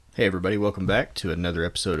Hey everybody, welcome back to another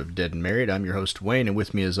episode of Dead and Married. I'm your host Wayne, and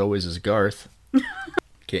with me as always is Garth.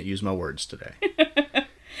 Can't use my words today.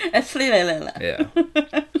 Yeah.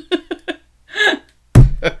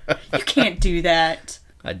 You can't do that.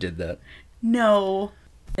 I did that. No.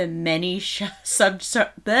 The many can't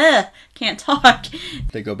talk.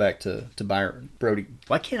 They go back to Byron Brody.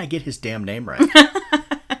 Why can't I get his damn name right?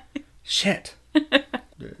 Shit.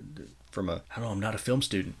 I'm not a film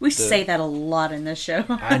student. We say that a lot in this show.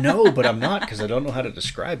 I know, but I'm not because I don't know how to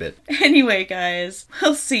describe it. Anyway, guys,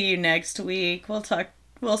 we'll see you next week. Is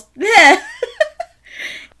that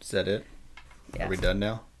it? Yeah. Are we done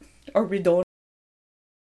now? Are we done?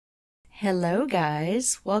 Hello,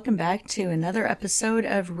 guys. Welcome back to another episode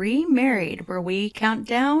of Remarried, where we count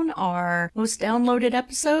down our most downloaded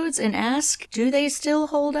episodes and ask, do they still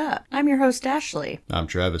hold up? I'm your host, Ashley. I'm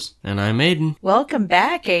Travis. And I'm Aiden. Welcome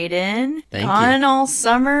back, Aiden. Thank you. Gone all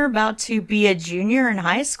summer, about to be a junior in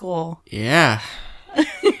high school. Yeah.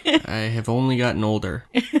 I have only gotten older.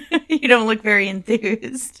 You don't look very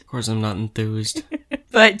enthused. Of course, I'm not enthused.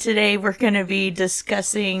 But today we're going to be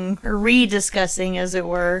rediscussing, as it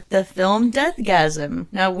were, the film Deathgasm.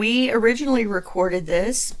 Now, we originally recorded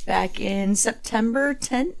this back in September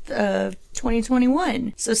 10th of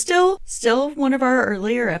 2021. So still one of our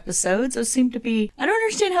earlier episodes. Those seem to be, I don't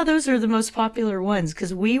understand how those are the most popular ones,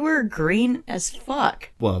 because we were green as fuck.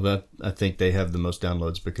 Well, I think they have the most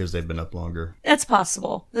downloads because they've been up longer. That's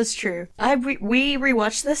possible. That's true. We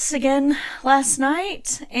rewatched this again last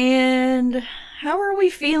night, and how are we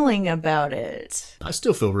feeling about it? I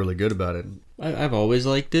still feel really good about it. I've always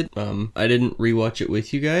liked it. I didn't rewatch it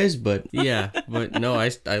with you guys, but yeah. But no,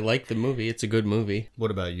 I like the movie. It's a good movie.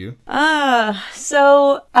 What about you?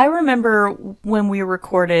 So I remember when we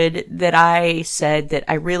recorded that I said that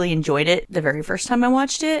I really enjoyed it the very first time I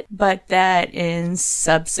watched it, but that in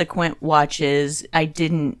subsequent watches,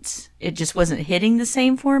 it just wasn't hitting the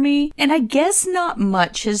same for me. And I guess not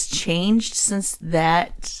much has changed since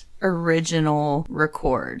that original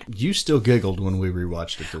record. You still giggled when we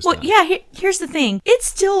rewatched it this time. Well, yeah, here's the thing.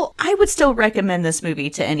 I would still recommend this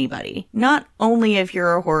movie to anybody. Not only if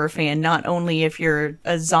you're a horror fan, not only if you're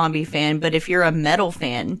a zombie fan, but if you're a metal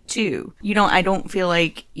fan too. I don't feel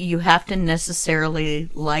like you have to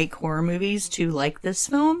necessarily like horror movies to like this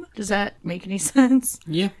film. Does that make any sense?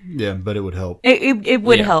 Yeah. Yeah, but it would help. It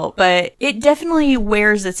would help, but it definitely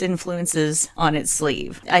wears its influences on its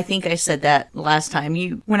sleeve. I think I said that last time.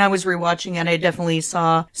 When I was rewatching it, I definitely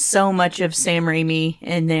saw so much of Sam Raimi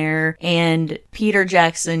in there and Peter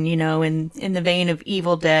Jackson, in the vein of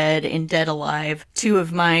Evil Dead and Dead Alive, two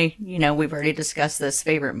of my, we've already discussed this,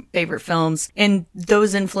 favorite films, and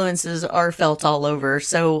those influences are felt all over.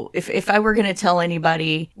 So if I were going to tell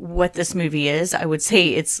anybody what this movie is, I would say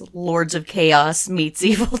it's Lords of Chaos meets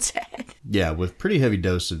Evil Dead. Yeah, with pretty heavy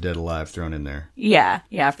dose of Dead Alive thrown in there.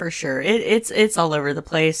 Yeah, for sure. It's all over the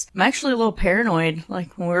place. I'm actually a little paranoid.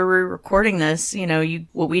 Like when we're recording this,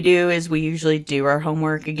 what we do is we usually do our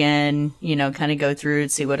homework again, kind of go through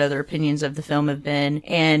and see what other opinions of the film have been.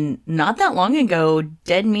 And not that long ago,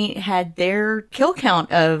 Dead Meat had their kill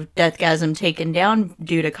count of Deathgasm taken down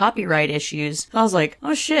due to copyright issues. So I was like,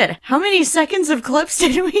 oh shit, how many seconds of clips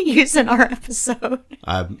did we use in our episode?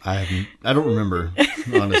 I don't remember,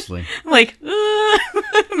 honestly. Like,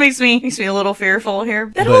 makes me a little fearful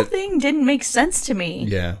here. That whole thing didn't make sense to me.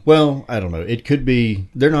 Yeah. Well, I don't know. It could be,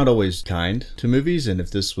 they're not always kind to movies, and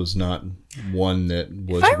if this was not one that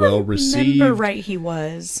was well received. I remember right, he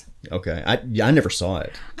was. Okay. I never saw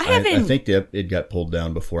it. I think it got pulled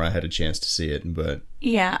down before I had a chance to see it, but.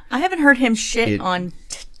 Yeah. I haven't heard him shit on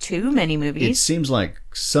too many movies. It seems like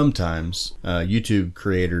sometimes YouTube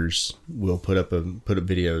creators will put up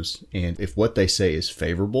videos, and if what they say is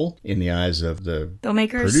favorable in the eyes of the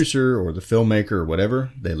filmmakers, producer or the filmmaker or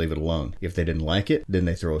whatever, they leave it alone. If they didn't like it, then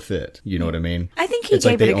they throw a fit. You know what I mean? I think he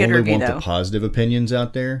gave it a good review, though. It's like they only want the positive opinions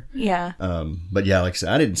out there. Yeah. But yeah, like I said,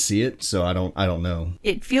 I didn't see it, so I don't know.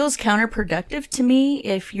 It feels counterproductive to me.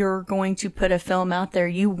 If you're going to put a film out there,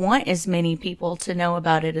 you want as many people to know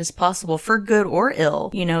about it as possible, for good or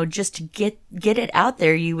ill. Just to get it out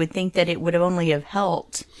there. You would think that it would have only have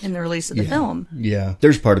helped in the release of the film. Yeah.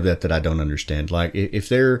 There's part of that I don't understand. Like if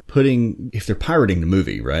they're pirating the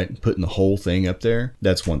movie, right? Putting the whole thing up there,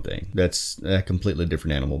 that's one thing. That's a completely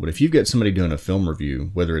different animal. But if you've got somebody doing a film review,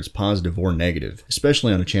 whether it's positive or negative,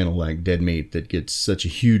 especially on a channel like Dead Meat that gets such a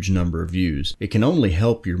huge number of views, it can only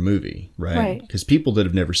help your movie, right? Because people that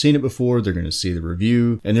have never seen it before, they're going to see the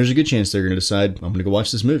review, and there's a good chance they're going to decide, I'm going to go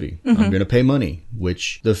watch this movie. I'm going to pay money,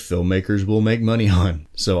 which the filmmakers will make money on. fine.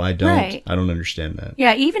 So I don't understand that.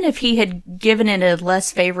 Yeah, even if he had given it a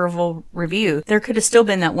less favorable review, there could have still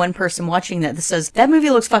been that one person watching that says, that movie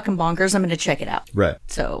looks fucking bonkers, I'm going to check it out. Right.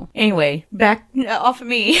 So, anyway, back off of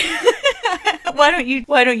me.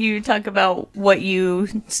 Why don't you talk about what you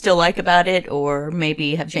still like about it, or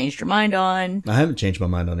maybe have changed your mind on? I haven't changed my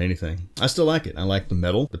mind on anything. I still like it. I like the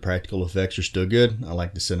metal. The practical effects are still good. I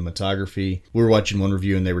like the cinematography. We were watching one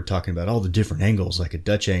review and they were talking about all the different angles, like a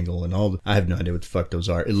Dutch angle and all the... I have no idea what the fuck those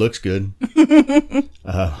are. It looks good.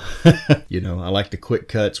 I like the quick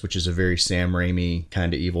cuts, which is a very Sam Raimi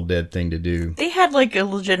kind of Evil Dead thing to do. They had like a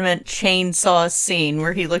legitimate chainsaw scene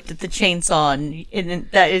where he looked at the chainsaw and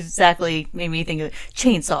that exactly made me think of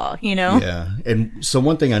chainsaw, Yeah. And so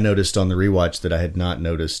one thing I noticed on the rewatch that I had not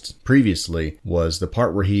noticed previously was the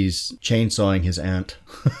part where he's chainsawing his aunt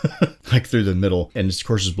like through the middle, and of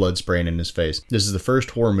course there's blood spraying in his face. This is the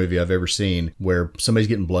first horror movie I've ever seen where somebody's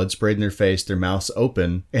getting blood sprayed in their face, their mouth's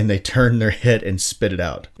open, and they turn their head and spit it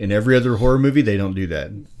out. In every other horror movie, they don't do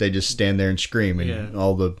that. They just stand there and scream, and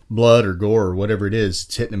all the blood or gore or whatever it is,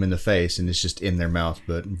 it's hitting them in the face, and it's just in their mouth.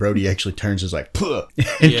 But Brody actually turns his like, puh,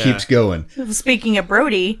 and keeps going. Speaking of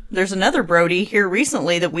Brody, there's another Brody here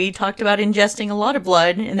recently that we talked about ingesting a lot of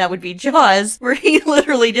blood, and that would be Jaws, where he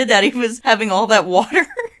literally did that. He was having all that water,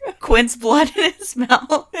 Quint's blood in his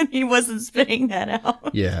mouth, and he wasn't spitting that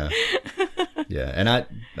out. Yeah. Yeah, and I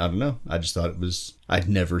don't know. I just thought I'd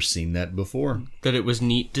never seen that before. That it was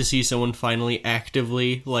neat to see someone finally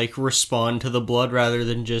actively, respond to the blood rather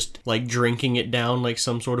than just, drinking it down like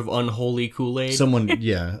some sort of unholy Kool-Aid. Someone,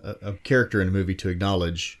 a character in a movie to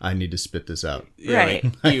acknowledge, I need to spit this out. Right.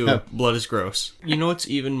 Ew, blood is gross. You know what's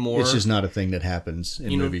even more... It's just not a thing that happens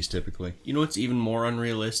in movies typically. You know what's even more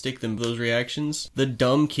unrealistic than those reactions? The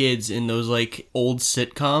dumb kids in those, old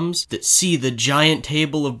sitcoms that see the giant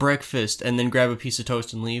table of breakfast and then grab a piece of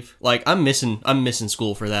toast and leave. I'm missing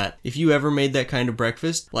school for that. If you ever made that kind of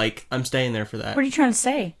breakfast, I'm staying there for that. What are you trying to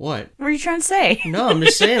say? What? What are you trying to say? No, I'm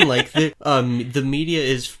just saying, the media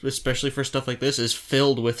is, especially for stuff like this, is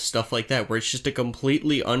filled with stuff like that, where it's just a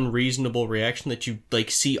completely unreasonable reaction that you,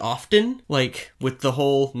 see often, with the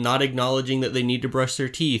whole not acknowledging that they need to brush their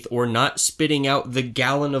teeth, or not spitting out the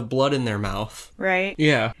gallon of blood in their mouth. Right.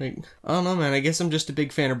 Yeah. I don't know, man. I guess I'm just a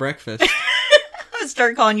big fan of breakfast. I'll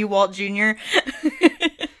start calling you Walt Jr.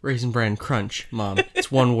 Raisin Bran Crunch, Mom.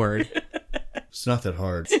 It's one word. It's not that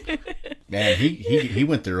hard. Man, he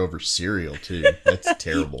went there over cereal, too. That's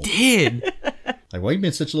terrible. Did. Why you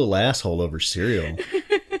been such a little asshole over cereal?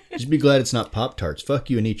 Just be glad it's not Pop-Tarts. Fuck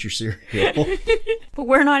you and eat your cereal. But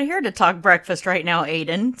we're not here to talk breakfast right now,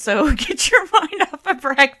 Aiden, so get your mind off of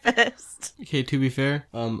breakfast. Okay, to be fair,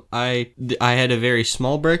 I had a very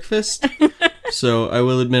small breakfast, so I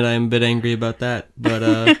will admit I'm a bit angry about that,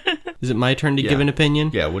 but, is it my turn to give an opinion?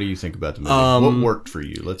 Yeah, what do you think about the movie? What worked for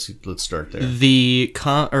you? Let's start there. The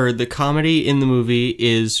comedy in the movie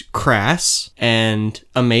is crass and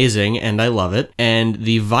amazing, and I love it. And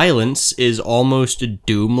the violence is almost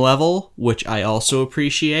Doom level, which I also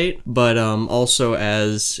appreciate. But also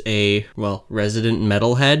as a resident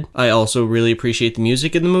metalhead, I also really appreciate the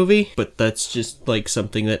music in the movie. But that's just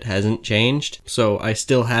something that hasn't changed. So I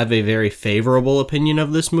still have a very favorable opinion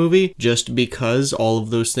of this movie, just because all of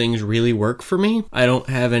those things really work for me. I don't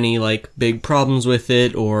have any big problems with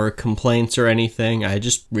it or complaints or anything. I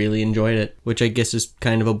just really enjoyed it, which I guess is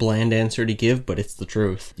kind of a bland answer to give, but it's the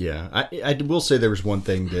truth. Yeah, I will say there was one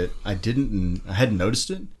thing that I hadn't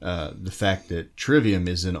noticed it. The fact that Trivium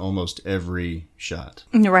is in almost every shot.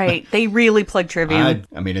 Right. They really plug Trivium.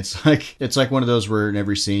 I mean, it's like one of those where in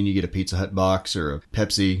every scene you get a Pizza Hut box or a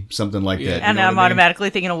Pepsi, something like that. And I'm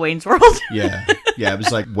automatically thinking of Wayne's World. Yeah. Yeah, it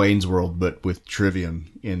was like Wayne's World, but with Trivium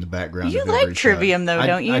in the background. You like Trivium, though,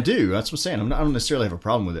 don't you? I do. That's what I'm saying. I don't necessarily have a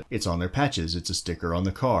problem with it. It's on their patches. It's a sticker on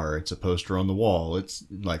the car. It's a poster on the wall. It's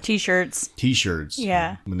like T-shirts.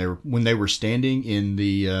 Yeah. When they were standing in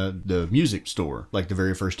the music store, the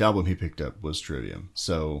very first album he picked up was Trivium.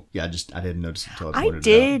 So yeah, I didn't notice it until I pointed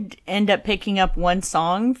it out. I did end up picking up one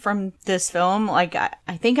song from this film. I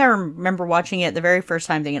think I remember watching it the very first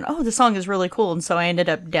time, thinking, "Oh, the song is really cool," and so I ended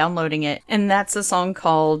up downloading it. And that's a song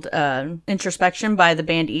called "Introspection" by the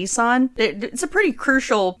band Eson. It's a pretty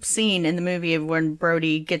crucial scene in the movie of when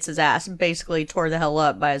Brody gets his ass basically tore the hell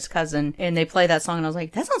up by his cousin, and they play that song, and I was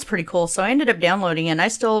like, that sounds pretty cool. So I ended up downloading it, and I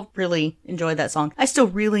still really enjoy that song. I still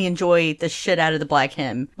really enjoy the shit out of the Black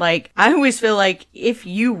Hymn. I always feel like if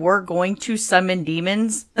you were going to summon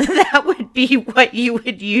demons, that would be what you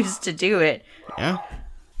would use to do it. Yeah.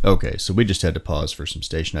 Okay, so we just had to pause for some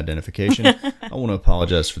station identification. I want to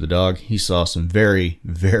apologize for the dog. He saw some very,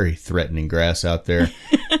 very threatening grass out there.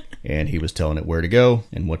 and he was telling it where to go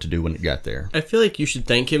and what to do when it got there. I feel like you should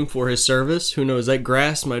thank him for his service. Who knows, that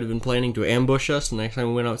grass might have been planning to ambush us the next time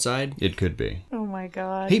we went outside. It could be. Oh my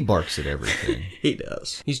god. He barks at everything. He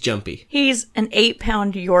does. He's jumpy. He's an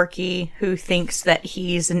 8-pound Yorkie who thinks that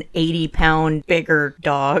he's an 80-pound bigger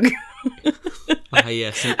dog.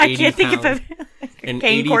 Yes, an 80 I can't think of pound, a an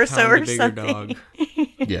cane 80 corso pound or bigger something. dog.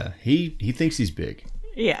 Yeah, he thinks he's big.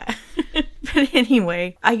 Yeah. But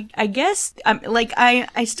anyway, I guess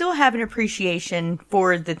I still have an appreciation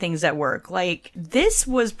for the things that work. Like, this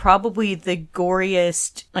was probably the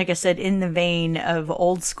goriest, like I said, in the vein of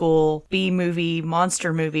old school B-movie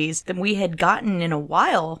monster movies that we had gotten in a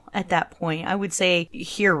while at that point. I would say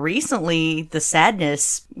here recently, the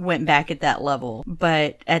sadness went back at that level.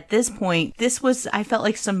 But at this point, I felt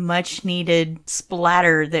like some much needed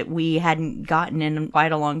splatter that we hadn't gotten in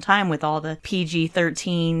quite a long time with all the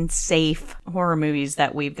PG-13 safe horror movies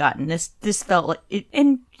that we've gotten. This felt like it,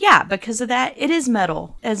 and yeah, because of that, it is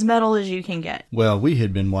metal as you can get. Well, we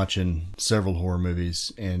had been watching several horror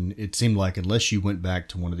movies, and it seemed like unless you went back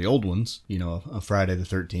to one of the old ones, you know, a Friday the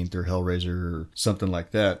 13th or Hellraiser or something like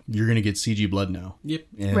that, you're going to get CG blood now. Yep.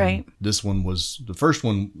 And right. This one was the first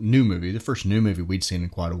new movie we'd seen in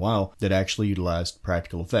quite a while that actually utilized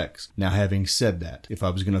practical effects. Now, having said that, if I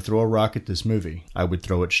was going to throw a rock at this movie, I would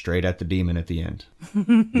throw it straight at the demon at the end,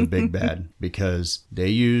 the big bad, because they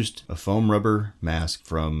used a foam rubber mask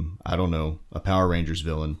from, I don't know, a Power Rangers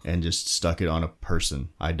villain and just stuck it on a person.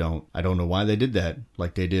 I don't know why they did that.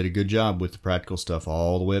 Like, they did a good job with the practical stuff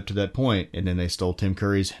all the way up to that point, and then they stole Tim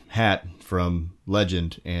Curry's hat from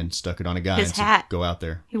Legend and stuck it on a guy. His and said, hat. Go out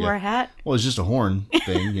there. He wore a hat? Well, it's just a horn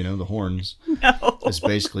thing, you know, the horns. No. That's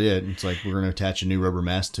basically it. It's like, we're going to attach a new rubber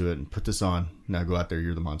mask to it and put this on. Now go out there,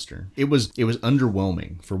 you're the monster. It was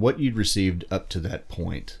underwhelming for what you'd received up to that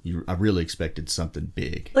point. I really expected something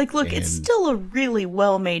big. Like, look, it's still a really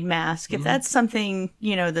well-made mask. If that's something,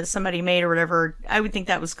 you know, that somebody made or whatever, I would think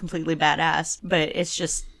that was completely badass. But it's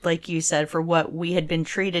just, like you said, for what we had been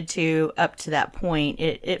treated to up to that point,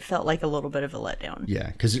 it felt like a little bit of a letdown.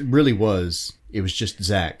 Yeah, because it really was. It was just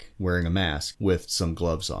Zach wearing a mask with some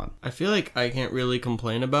gloves on. I feel like I can't really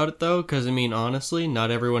complain about it, though, because, I mean, honestly, not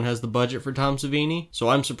everyone has the budget for Tom Savini, so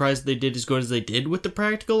I'm surprised they did as good as they did with the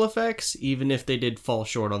practical effects, even if they did fall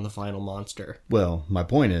short on the final monster. Well, my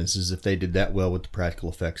point is if they did that well with the practical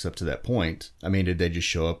effects up to that point, I mean, did they just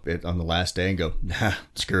show up on the last day and go, nah,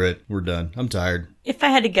 screw it, we're done, I'm tired? If I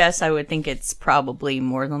had to guess, I would think it's probably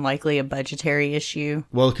more than likely a budgetary issue.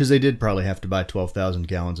 Well, because they did probably have to buy 12,000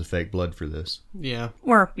 gallons of fake blood for this. Yeah.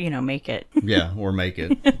 Or, you know, make it. Yeah, or make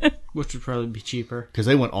it. Which would probably be cheaper. Because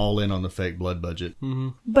they went all in on the fake blood budget. Mm-hmm.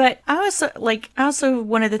 But I also,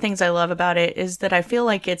 one of the things I love about it is that I feel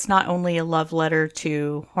like it's not only a love letter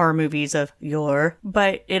to horror movies of yore,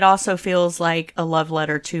 but it also feels like a love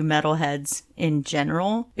letter to metalheads in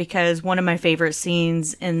general, because one of my favorite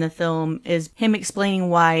scenes in the film is him explaining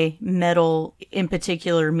why metal in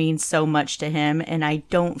particular means so much to him, and I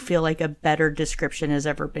don't feel like a better description has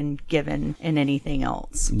ever been given in anything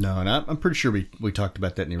else. No, and I'm pretty sure we talked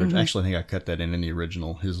about that in the original. Mm-hmm. Actually, I think I cut that in the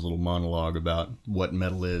original, his little monologue about what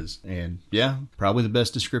metal is. And yeah, probably the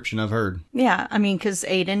best description I've heard. Yeah, I mean, because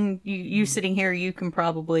Aiden, you sitting here, you can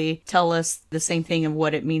probably tell us the same thing of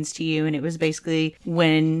what it means to you. And it was basically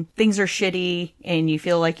when things are shitty and you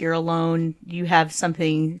feel like you're alone, you have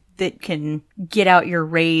something that can get out your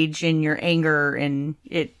rage and your anger, and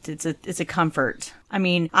it's a comfort. I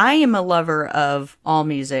mean, I am a lover of all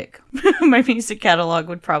music. My music catalog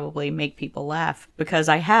would probably make people laugh because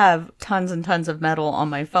I have tons and tons of metal on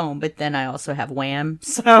my phone, but then I also have Wham.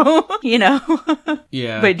 So, you know.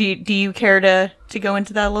 Yeah. But do you care to go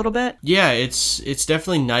into that a little bit? Yeah, it's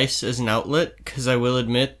definitely nice as an outlet, because I will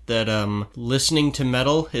admit that listening to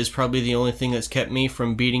metal is probably the only thing that's kept me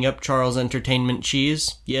from beating up Charles Entertainment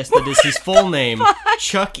Cheese. Yes, that is his full name.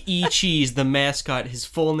 Chuck E. Cheese, the mascot. His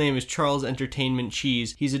full name is Charles Entertainment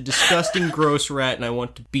Cheese. He's a disgusting, gross rat, and I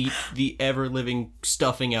want to beat the ever-living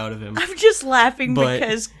stuffing out of him. I'm just laughing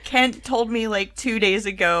because Kent told me like 2 days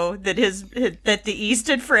ago that that the E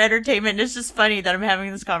stood for entertainment. It's just funny that I'm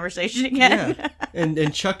having this conversation again. Yeah.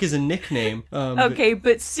 And Chuck is a nickname. Okay,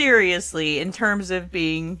 but seriously, in terms of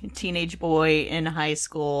being a teenage boy in high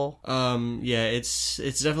school. Yeah, it's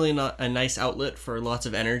definitely not a nice outlet for lots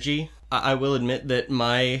of energy. I will admit that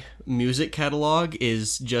my music catalog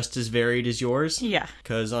is just as varied as yours. Yeah.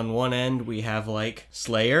 Because on one end, we have, like,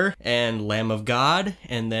 Slayer and Lamb of God.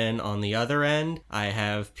 And then on the other end, I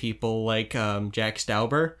have people like Jack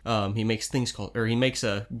Stauber. He makes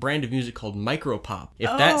a brand of music called Micropop, if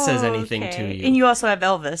that says anything to you. And you also have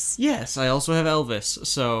Elvis. Yes, I also have Elvis.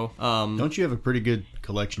 So, Don't you have a pretty good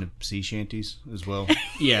collection of sea shanties as well?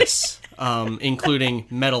 yes, including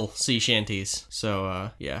metal sea shanties.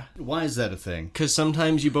 So, yeah. Why is that a thing? Because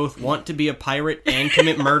sometimes you both want to be a pirate and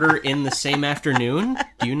commit murder in the same afternoon.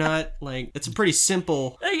 Do you not, like, it's a pretty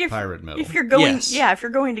simple... Pirate metal. If you're going, Yes. if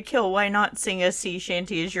you're going to kill, why not sing a sea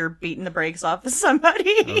shanty as you're beating the brakes off of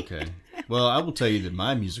somebody? Okay. Well, I will tell you that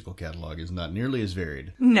my musical catalog is not nearly as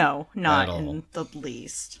varied. No, not At all. in the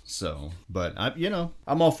least. So, but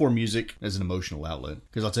I'm all for music as an emotional outlet.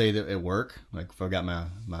 Because I'll tell you that at work, like if I got my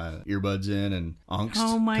earbuds in and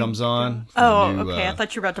Angst comes on. Oh, the new, okay. I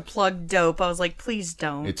thought you were about to plug Dope. I was like, please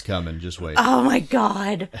don't. it's coming. Just wait. Oh my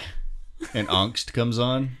god. And Angst comes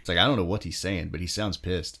on. It's like, I don't know what he's saying, but he sounds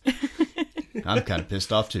pissed. I'm kind of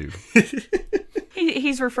pissed off too.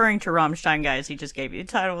 He's referring to Rammstein, guys. He just gave you the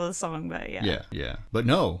title of the song, but yeah. Yeah. But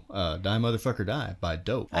no, Die Motherfucker Die by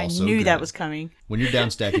Dope. I Also knew good. that was coming. When you're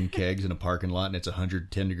down stacking kegs in a parking lot and it's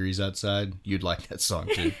 110 degrees outside, you'd like that song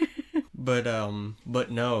too. But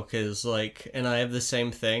no, because, like, and I have the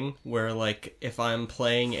same thing where, like, if I'm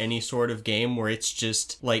playing any sort of game where it's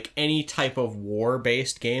just, like, any type of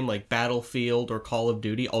war-based game, like Battlefield or Call of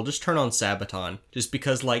Duty, I'll just turn on Sabaton. Just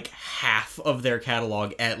because, like, half of their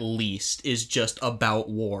catalog, at least, is just about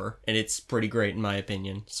war. And it's pretty great, in my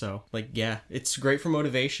opinion. So, like, yeah, it's great for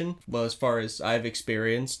motivation. Well, as far as I've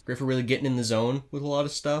experienced, great for really getting in the zone with a lot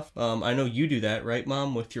of stuff. I know you do that, right,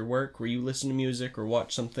 Mom, with your work, where you listen to music or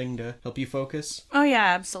watch something to help you focus? Oh yeah,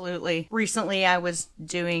 absolutely. Recently I was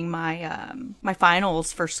doing my my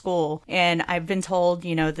finals for school, and I've been told,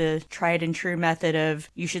 the tried and true method of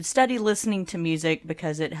you should study listening to music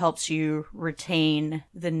because it helps you retain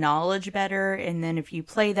the knowledge better, and then if you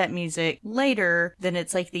play that music later, then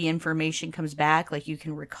it's like the information comes back, like you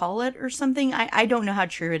can recall it or something. I don't know how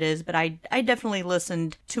true it is, but I definitely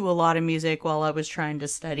listened to a lot of music while I was trying to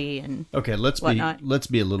study and Okay, let's whatnot.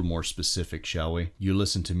 be a little more specific, shall we? You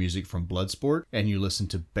listen to music from Bloodsport, and you listen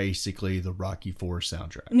to basically the Rocky IV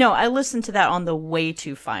soundtrack. No, I listened to that on the way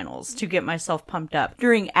to finals to get myself pumped up.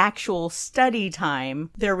 During actual study time,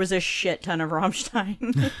 there was a shit ton of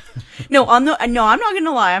Rammstein. No, I'm not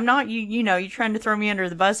gonna lie. I'm not you're trying to throw me under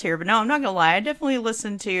the bus here, but no, I'm not gonna lie. I definitely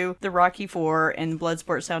listened to the Rocky IV and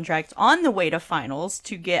Bloodsport soundtracks on the way to finals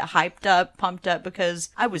to get hyped up, pumped up, because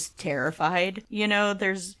I was terrified. You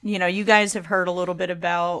guys have heard a little bit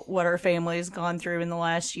about what our family's gone through in the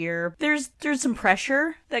last year. There's some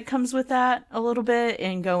pressure that comes with that a little bit,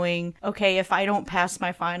 and going, okay, if I don't pass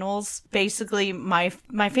my finals, basically my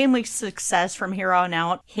family's success from here on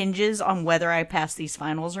out hinges on whether I pass these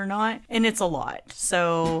finals or not, and it's a lot.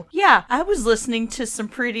 So yeah, I was listening to some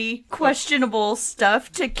pretty questionable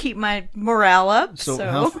stuff to keep my morale up.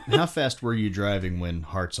 So how fast were you driving when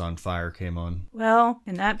Hearts on Fire came on? Well,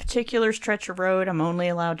 in that particular stretch of road, I'm only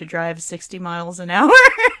allowed to drive 60 miles an hour.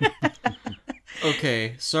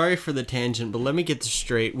 Okay, sorry for the tangent, but let me get this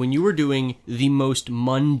straight. When you were doing the most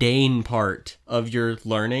mundane part of your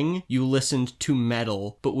learning, you listened to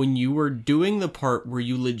metal. But when you were doing the part where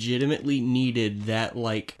you legitimately needed that,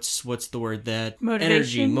 like, what's the word? That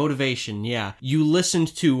energy, motivation, yeah. You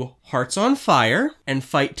listened to Hearts on Fire and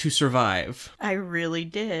Fight to Survive. I really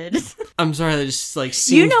did. I'm sorry, that just, like,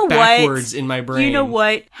 seems backwards in my brain. You know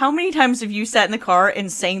what? How many times have you sat in the car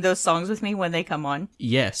and sang those songs with me when they come on?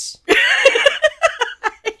 Yes.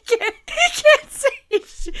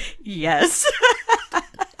 Yes.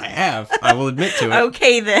 I have. I will admit to it.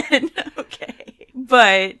 Okay, then. Okay.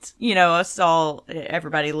 But, us all,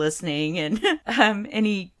 everybody listening, and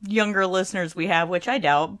any younger listeners we have, which I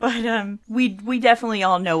doubt, but we definitely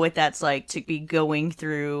all know what that's like to be going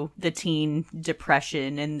through the teen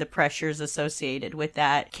depression and the pressures associated with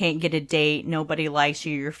that. Can't get a date, nobody likes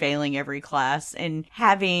you, you're failing every class. And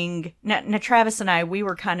having, now Travis and I, we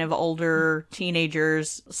were kind of older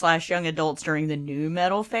teenagers / young adults during the new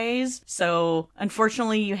metal phase. So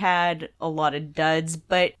unfortunately you had a lot of duds,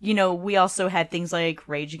 but, we also had things like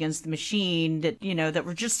Rage Against the Machine that that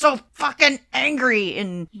were just so fucking angry,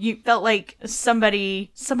 and you felt like somebody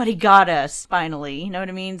got us finally. You know what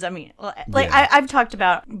I mean? Yeah. I've talked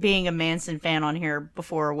about being a Manson fan on here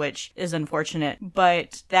before, which is unfortunate,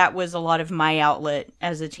 but that was a lot of my outlet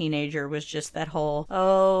as a teenager, was just that whole,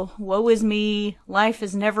 oh, woe is me, life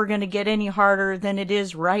is never going to get any harder than it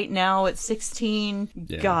is right now at 16.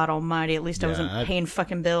 Yeah. God almighty, at least I wasn't paying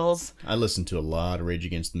fucking bills. I listened to a lot of Rage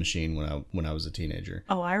Against the Machine when I was a teenager.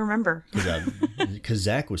 Oh, I remember. Because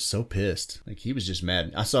Zach was so pissed. Like, he was just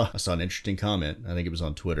mad. I saw an interesting comment. I think it was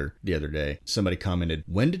on Twitter the other day. Somebody commented,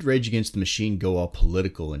 "When did Rage Against the Machine go all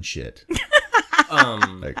political and shit?"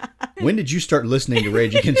 Like, when did you start listening to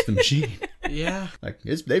Rage Against the Machine? Yeah. Like,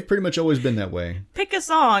 they've pretty much always been that way. Pick a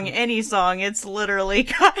song, any song. It's literally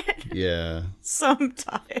got Yeah. some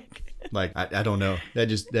topic. Like, I don't know.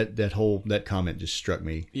 That comment just struck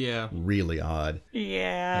me Yeah. really odd.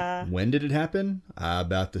 Yeah. When did it happen?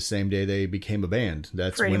 About the same day they became a band.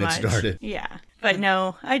 That's Pretty when much. it started. Yeah. But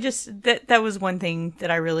no, I just, that was one thing that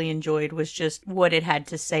I really enjoyed, was just what it had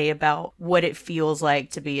to say about what it feels like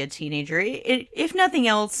to be a teenager. If nothing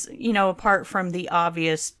else, apart from the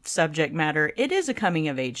obvious subject matter, it is a coming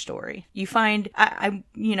of age story. You find, I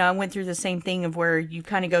went through the same thing of where you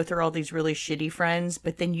kind of go through all these really shitty friends,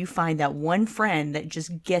 but then you find that one friend that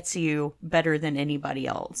just gets you better than anybody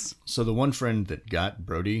else. So the one friend that got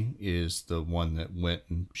Brody is the one that went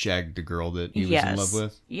and shagged the girl that he was in love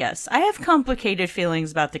with? Yes. I have complicated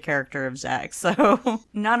feelings about the character of Zach. So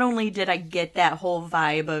not only did I get that whole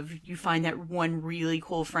vibe of you find that one really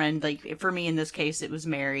cool friend, like for me in this case, it was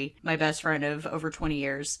Mary, my best friend of over 20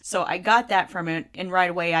 years. So I got that from it. And right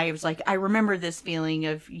away I was like, I remember this feeling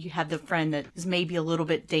of you have the friend that is maybe a little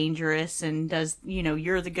bit dangerous and does,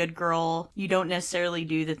 you're the good girl. You don't necessarily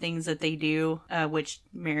do the things that they do, which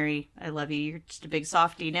Mary, I love you. You're just a big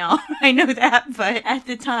softie now. I know that. But at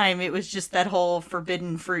the time, it was just that whole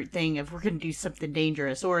forbidden fruit thing of we're going to do something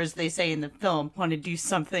dangerous. Or as they say in the film, want to do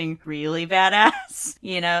something really badass.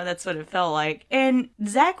 That's what it felt like. And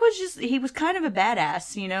Zach was he was kind of a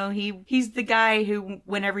badass. He's the guy who,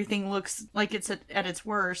 when everything looks like it's at its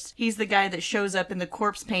worst, he's the guy that shows up in the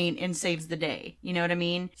corpse paint and saves the day. You know what I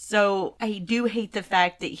mean? So I do hate the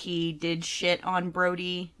fact that he did shit on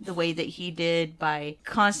Brody the way that he did by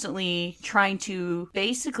constantly trying to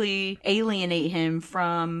basically alienate him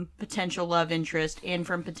from potential love interest and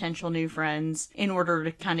from potential new friends in order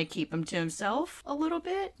to kind of keep him to himself a little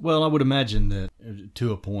bit. Well, I would imagine that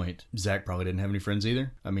to a point, Zach probably didn't have any friends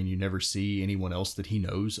either. I mean, you never see anyone else that he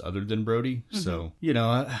knows other than Brody. Mm-hmm. So,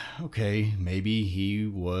 okay, maybe he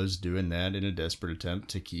was doing that in a desperate attempt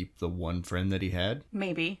to keep the one friend that he had.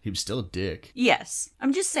 Maybe. He was still a dick. Yes.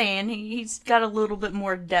 I'm just saying, he's got a little bit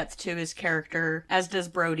more depth to his character, as does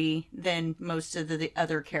Brody, than most of the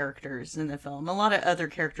other characters in the film. A lot of other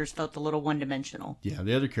characters felt a little one-dimensional. Yeah,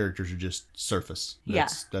 the other characters are just surface.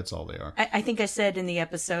 That's all they are. I think I said in the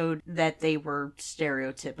episode that they were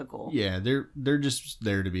stereotypical. Yeah, they're just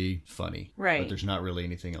there to be funny. Right. But there's not really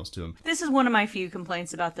anything else to them. This is one of my few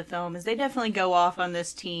complaints about the film, is they definitely go off on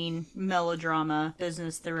this teen melodrama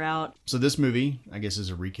business throughout. So this movie, I guess as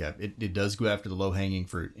a recap, it does go after the low-hanging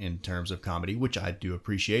fruit in terms of comedy, which I do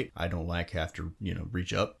appreciate. I don't like have to,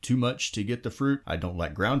 reach up too much to get the fruit. I don't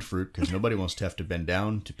like ground fruit because nobody wants to have to bend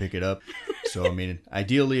down to pick it up. So, I mean,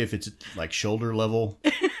 ideally, if it's like shoulder level,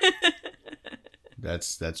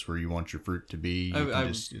 that's where you want your fruit to be.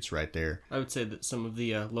 It's right there. I would say that some of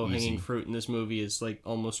the low-hanging fruit in this movie is like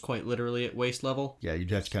almost quite literally at waist level. Yeah,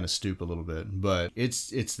 you'd have to kind of stoop a little bit, but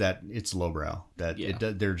it's lowbrow.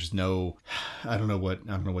 There's no, I don't know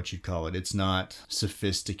what you'd call it. It's not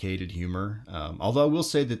sophisticated humor. Although I will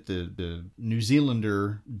say that the New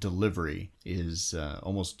Zealander delivery is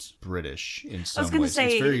almost British in some ways.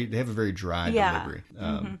 They have a very dry delivery.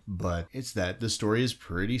 But it's that the story is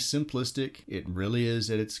pretty simplistic. It really is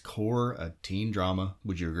at its core a teen drama.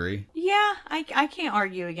 Would you agree? Yeah, I can't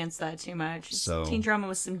argue against that too much. So, teen drama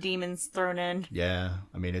with some demons thrown in. Yeah,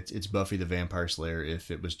 I mean it's Buffy the Vampire Slayer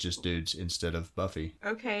if it was just dudes instead of Buffy.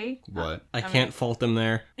 Okay. What? I can't fault them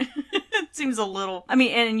there. It seems a little,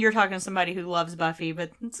 and you're talking to somebody who loves Buffy,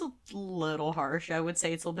 but it's a little harsh. I would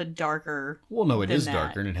say it's a little bit darker. Well, no, it is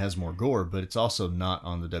darker and it has more gore, but it's also not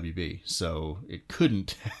on the WB, so it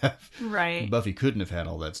couldn't have. Right. Buffy couldn't have had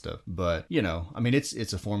all that stuff. But,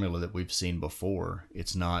 it's a formula that we've seen before.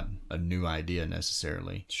 It's not a new idea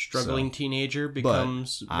necessarily. Struggling teenager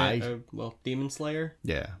becomes, Demon Slayer.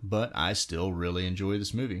 Yeah, but I still really enjoy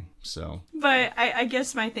this movie, so. But I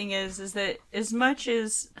guess my thing is that as much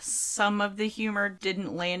as some of the humor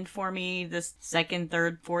didn't land for me this second,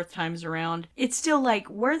 third, fourth times around, it's still like,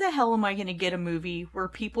 where the hell am I going to get a movie where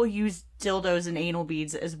people use dildos and anal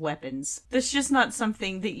beads as weapons? That's just not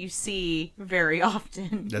something that you see very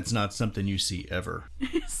often. That's not something you see ever.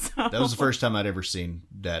 So... That was the first time I'd ever seen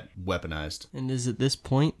that weaponized. And is at this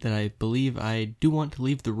point that I believe I do want to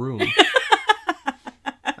leave the room.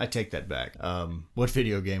 I take that back. What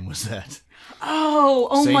video game was that?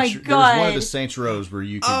 Oh my There was one of god. the Saints Rows where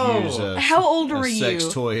you could use a, How old a were sex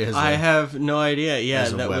you? toy as I a... have no idea. Yeah,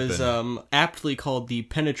 as a that was weapon. aptly called the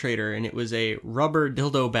Penetrator, and it was a rubber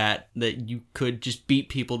dildo bat that you could just beat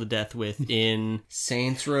people to death with in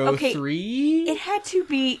Saints Row Okay, 3. It had to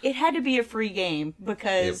be a free game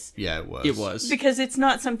because Yeah, it was. It was. because it's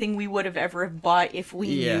not something we would have ever have bought if we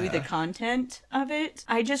Yeah. knew the content of it.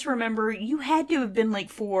 I just remember you had to have been like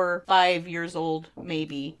 4, 5 years old,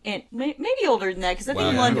 maybe, and maybe older than that because I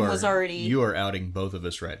think London was already. You are outing both of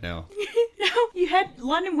us right now.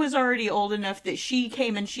 London was already old enough that she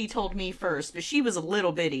came and she told me first, but she was a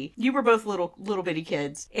little bitty. You were both little bitty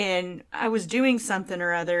kids, and I was doing something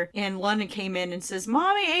or other, and London came in and says,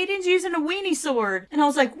 "Mommy, Aiden's using a weenie sword," and I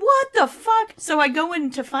was like, "What the fuck?" So I go in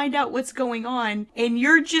to find out what's going on, and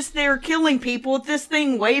you're just there killing people with this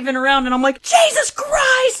thing waving around, and I'm like, "Jesus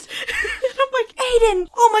Christ!" And I'm like, "Aiden,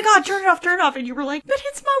 oh my God, turn it off!" And you were like, "But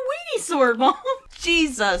it's my weenie sword, Mom."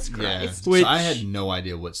 Jesus Yeah. Christ. Which- So I had no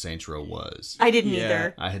idea what Saints Row was. I didn't Yeah.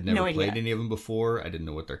 either. I had No never idea. played any of them before. I didn't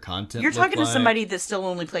know what their content You're looked talking to like. somebody that still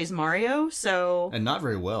only plays Mario, so And not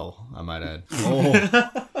very well, I might add.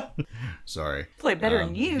 Oh. Sorry. play better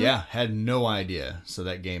than you. Yeah, had no idea. So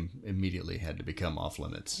that game immediately had to become off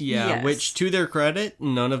limits. Yeah, Yes. which to their credit,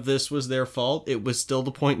 none of this was their fault. It was still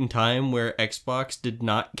the point in time where Xbox did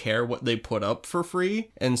not care what they put up for free.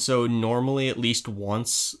 And so normally at least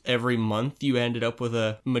once every month you ended up with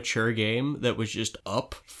a mature game that was just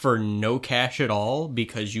up for no cash at all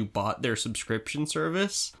because you bought their subscription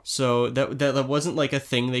service. So that wasn't like a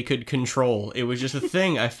thing they could control. It was just a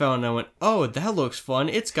thing I found and I went, "Oh, that looks fun.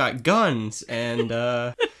 It's got guns." And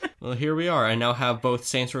well, here we are. I now have both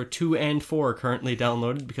Saints Row 2 and 4 currently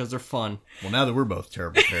downloaded because they're fun. Well, now that we're both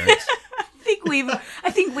terrible parents.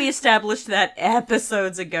 I think we established that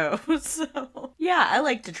episodes ago. So yeah, I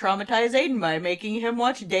like to traumatize Aiden by making him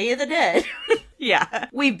watch Day of the Dead. Yeah,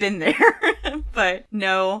 we've been there. But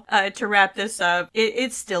no, to wrap this up,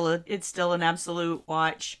 it's still an absolute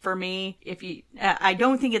watch for me. If you, I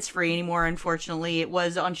don't think it's free anymore. Unfortunately, it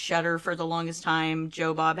was on Shudder for the longest time.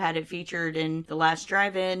 Joe Bob had it featured in The Last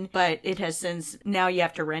Drive-In, but it has since now you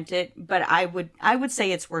have to rent it. But I would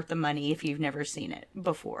say it's worth the money if you've never seen it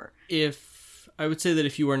before. I would say that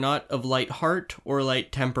if you are not of light heart or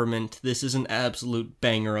light temperament, this is an absolute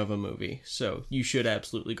banger of a movie. So you should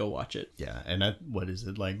absolutely go watch it. Yeah, and what is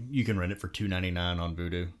it like? You can rent it for $2.99 on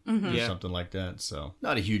Vudu or Yeah. something like that. So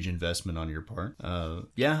not a huge investment on your part.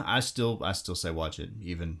 Yeah, I still say watch it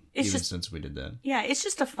even since we did that. Yeah, it's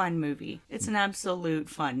just a fun movie. It's an absolute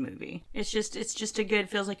fun movie. It's just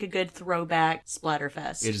feels like a good throwback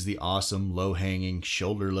splatterfest. It is the awesome low hanging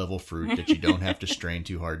shoulder level fruit that you don't have to strain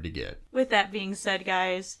too hard to get. With that being said,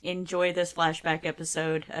 guys, enjoy this flashback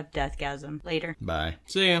episode of Deathgasm. Later. Bye.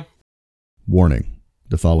 See ya. Warning.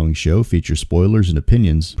 The following show features spoilers and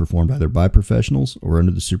opinions performed either by professionals or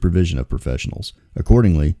under the supervision of professionals.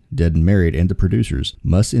 Accordingly, Dead and Married and the producers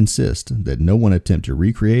must insist that no one attempt to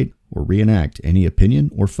recreate or reenact any opinion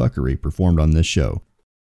or fuckery performed on this show.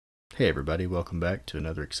 Hey everybody, welcome back to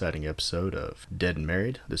another exciting episode of Dead and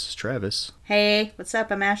Married. This is Travis, Hey, what's up?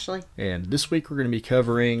 I'm Ashley. and this week we're going to be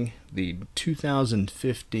covering the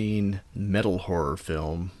 2015 metal horror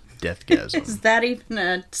film Deathgasm. Is that even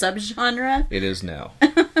a subgenre? It is now.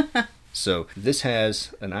 So this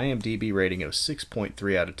has an IMDb rating of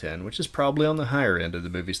 6.3 out of 10, which is probably on the higher end of the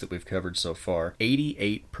movies that we've covered so far.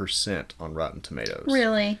 88% on Rotten Tomatoes.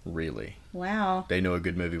 Really? Really. Wow. They know a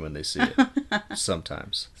good movie when they see it.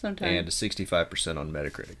 Sometimes. Sometimes. And a 65% on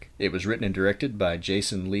Metacritic. It was written and directed by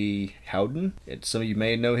Jason Lee Howden. Some of you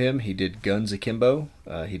may know him. He did Guns Akimbo.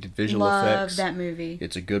 He did visual effects. Love that movie.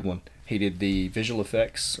 It's a good one. He did the visual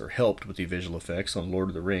effects, or helped with the visual effects on Lord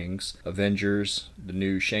of the Rings, Avengers, the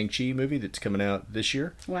new Shang-Chi movie that's coming out this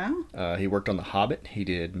year. Wow. He worked on The Hobbit. He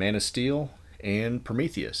did Man of Steel and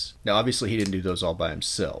Prometheus. Now, obviously, he didn't do those all by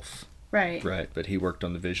himself, Right. right? But he worked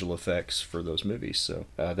on the visual effects for those movies. So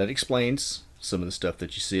that explains some of the stuff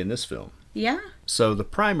that you see in this film. Yeah. So the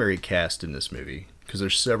primary cast in this movie, because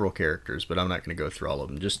there's several characters, but I'm not going to go through all of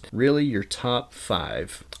them. Just really your top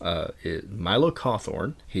five. Milo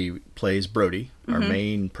Cawthorn, he plays Brody, our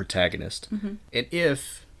main protagonist. And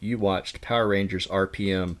if you watched Power Rangers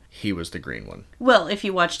RPM, he was the green one. Well, if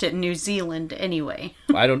you watched it in New Zealand anyway.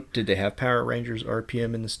 Did they have Power Rangers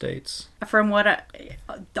RPM in the States? From what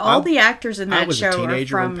all the actors in that I was show a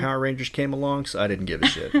teenager are from... when Power Rangers came along, so I didn't give a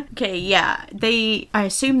shit. Okay, yeah. I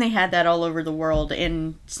assume they had that all over the world,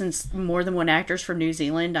 and since more than one actor's from New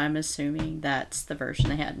Zealand, I'm assuming that's the version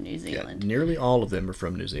they had in New Yeah, Zealand. nearly all of them are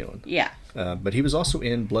from New Zealand. Yeah. But he was also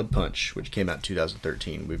in Blood Punch, which came out in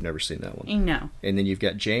 2013. We've never seen that one. No. And then you've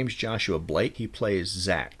got James Joshua Blake. He plays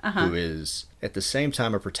Zach. who is at the same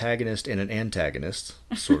time a protagonist and an antagonist,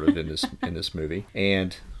 sort of, in this movie.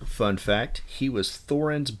 And fun fact, he was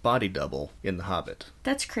Thorin's body double in The Hobbit.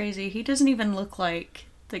 That's crazy. He doesn't even look like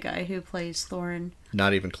the guy who plays Thorin.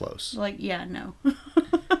 Not even close. Like, yeah, no.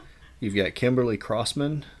 You've got Kimberly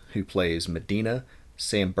Crossman, who plays Medina.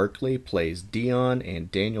 Sam Berkeley plays Dion, and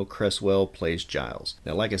Daniel Cresswell plays Giles.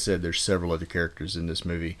 Now, like I said, there's several other characters in this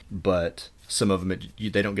movie, but some of them,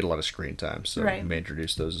 they don't get a lot of screen time, so right. we may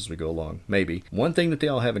introduce those as we go along. Maybe. One thing that they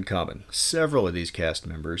all have in common, several of these cast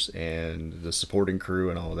members and the supporting crew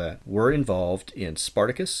and all of that were involved in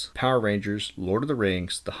Spartacus, Power Rangers, Lord of the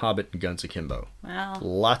Rings, The Hobbit, and Guns Akimbo. Wow.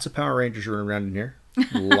 Lots of Power Rangers running around in here.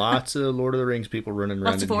 Lots of Lord of the Rings people running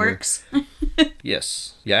around Lots in of here. orcs.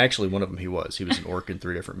 Yes. Yeah, actually, one of them he was. He was an orc in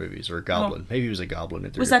 3 different movies, or a goblin. Maybe he was a goblin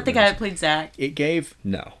in 3 Was that the different guy movies. that played Zach? It gave...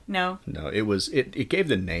 No. No. No, it gave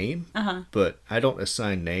the name, but I don't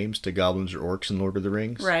assign names to goblins or orcs in Lord of the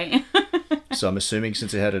Rings. Right. So I'm assuming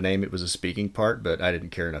since it had a name, it was a speaking part, but I didn't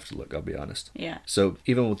care enough to look, I'll be honest. Yeah. So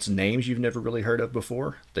even with names you've never really heard of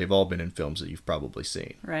before, they've all been in films that you've probably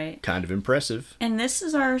seen. Right. Kind of impressive. And this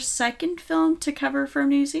is our second film to cover from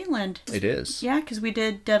New Zealand. It is. Yeah, because we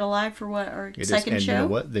did Dead Alive for what, our It second is. And show? you know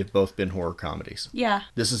what? They've both been horror comedies. Yeah.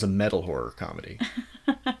 This is a metal horror comedy.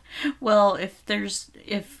 Well,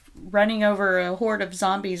 if running over a horde of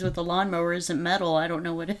zombies with a lawnmower isn't metal, I don't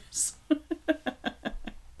know what is.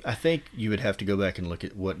 I think you would have to go back and look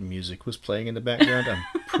at what music was playing in the background. I'm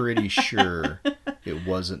pretty sure it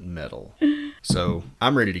wasn't metal. So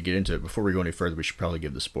I'm ready to get into it. Before we go any further, we should probably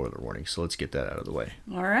give the spoiler warning. So let's get that out of the way.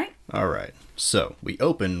 All right. All right. So we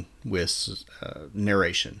open with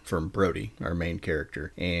narration from Brody, our main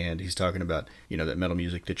character. And he's talking about, that metal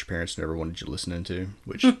music that your parents never wanted you listening to,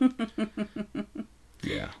 which...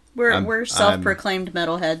 Yeah. We're self-proclaimed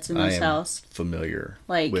metalheads in this house. Familiar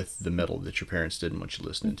Like, with the metal that your parents didn't want you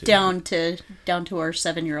listening to. Down to our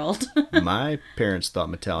 7-year-old. My parents thought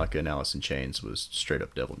Metallica and Alice in Chains was straight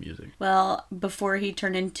up devil music. Well, before he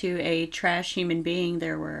turned into a trash human being,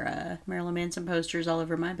 there were Marilyn Manson posters all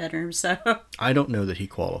over my bedroom, so... I don't know that he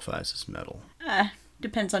qualifies as metal.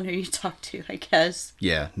 Depends on who you talk to, I guess.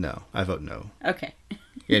 Yeah, no. I vote no. Okay.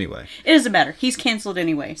 Anyway. It doesn't matter. He's canceled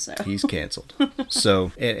anyway, so. He's canceled.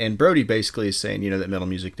 So, and Brody basically is saying, that metal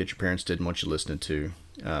music that your parents didn't want you listening to.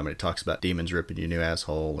 And it talks about demons ripping your new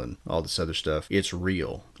asshole and all this other stuff. It's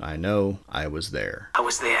real. I know. I was there. I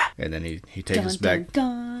was there. And then he takes us back.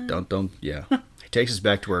 Dun. Yeah. He takes us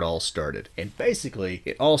back to where it all started. And basically,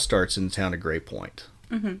 it all starts in the town of Grey Point.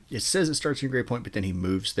 Mm-hmm. It says it starts in Grey Point, but then he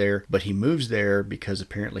moves there. But he moves there because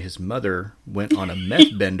apparently his mother went on a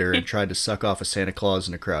meth bender and tried to suck off a Santa Claus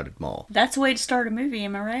in a crowded mall. That's a way to start a movie,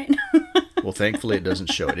 am I right? Well, thankfully it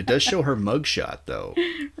doesn't show it. It does show her mugshot, though.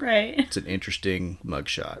 Right. It's an interesting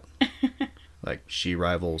mugshot. Like, she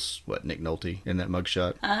rivals, Nick Nolte in that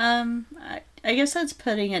mugshot? I guess that's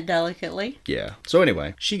putting it delicately. Yeah. So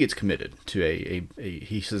anyway, she gets committed to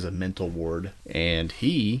he says a mental ward, and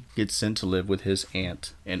he gets sent to live with his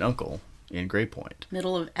aunt and uncle in Grey Point.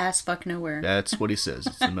 Middle of ass fuck nowhere. That's what he says.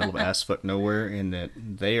 It's the middle of ass fuck nowhere, and that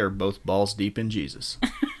they are both balls deep in Jesus.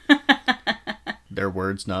 Their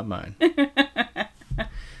words, not mine.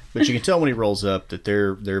 But you can tell when he rolls up that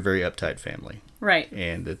they're a very uptight family. Right.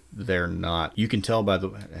 And that they're not... You can tell by the...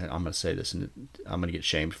 I'm going to say this, and I'm going to get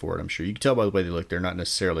shamed for it, I'm sure. You can tell by the way they look, they're not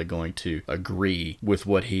necessarily going to agree with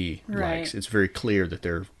what he likes. It's very clear that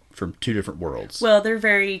they're from 2 different worlds. Well, they're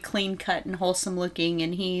very clean cut and wholesome looking,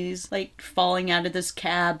 and he's like falling out of this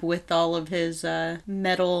cab with all of his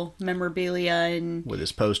metal memorabilia and with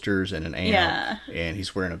his posters and an amp. Yeah. And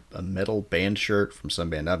he's wearing a metal band shirt from some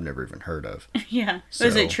band I've never even heard of. Yeah. So,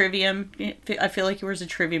 was it Trivium? I feel like he wears a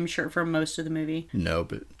Trivium shirt for most of the movie. No,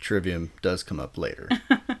 but Trivium does come up later.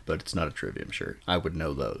 But it's not a Trivium shirt. I would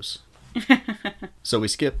know those. So we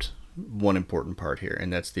skipped one important part here,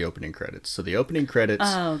 and that's the opening credits. So the opening credits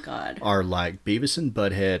are like Beavis and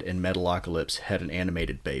Butthead and Metalocalypse had an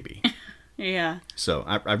animated baby. Yeah. So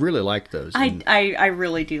I really like those. I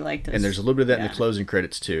really do like those. And there's a little bit of that in the closing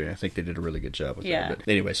credits too. And I think they did a really good job with that. But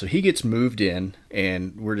anyway, so he gets moved in,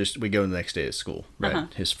 and we go the next day at school,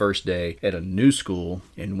 right? His first day at a new school.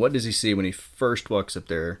 And what does he see when he first walks up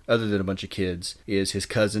there, other than a bunch of kids, is his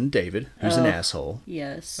cousin David, who's an asshole.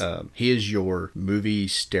 Yes. He is your movie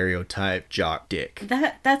stereotype jock dick.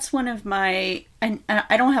 That's one of my... And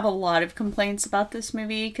I don't have a lot of complaints about this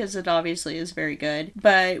movie because it obviously is very good.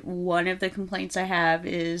 But one of the complaints I have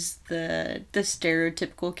is the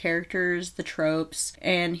stereotypical characters, the tropes,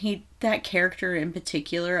 and he that character in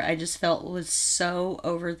particular, I just felt was so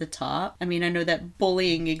over the top. I mean, I know that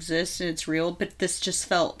bullying exists and it's real, but this just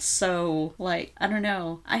felt so, like, I don't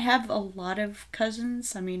know. I have a lot of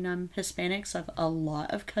cousins. I mean, I'm Hispanic, so I have a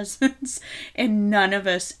lot of cousins, and none of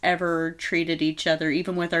us ever treated each other,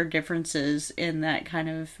 even with our differences, in that kind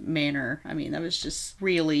of manner. I mean, that was just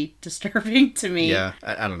really disturbing to me. Yeah,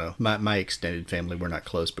 I don't know. My extended family, we're not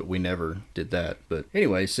close, but we never did that. But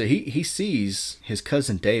anyway, so he sees his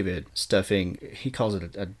cousin David stuffing, he calls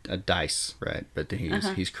it a dice, right? But then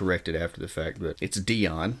he's corrected after the fact. But it's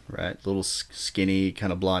Dion, right? Little skinny,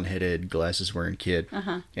 kind of blonde-headed, glasses-wearing kid.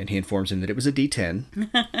 And he informs him that it was a D10.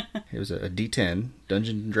 It was a D10,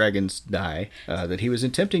 Dungeons and Dragons die, that he was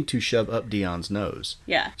attempting to shove up Dion's nose.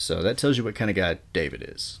 Yeah. So that tells you what kind of guy David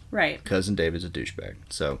is. Right. Cousin David's a douchebag.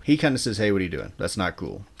 So he kind of says, hey, what are you doing? That's not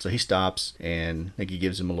cool. So he stops, and I think he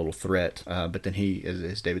gives him a little threat. But then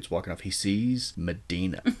as David's walking off, he sees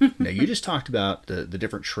Medina. Now, you just talked about the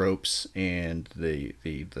different tropes and the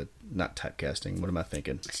not typecasting. What am I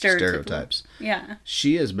thinking? Stereotypes. Yeah.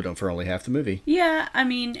 She is, but for only half the movie. Yeah, I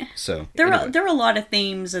mean, so there anyway. are a lot of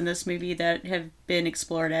themes in this movie that have been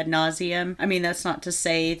explored ad nauseum. I mean, that's not to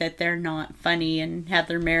say that they're not funny and have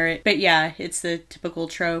their merit, but yeah, it's the typical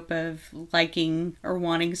trope of liking or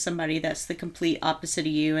wanting somebody that's the complete opposite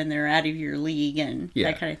of you and they're out of your league and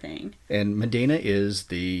that kind of thing. And Medina is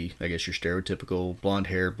your stereotypical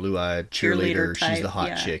blonde-haired, blue-eyed cheerleader. type, She's the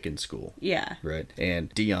hot chick in school. Yeah. Right. And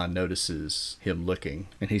Dion notices him looking,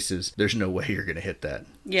 and he says, there's no way you're going to hit that.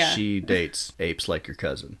 Yeah. She dates apes like your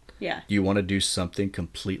cousin. Yeah. You want to do something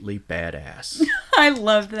completely badass. I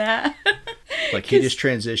love that. Like, he just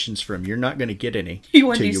transitions from, you're not going to get any, to you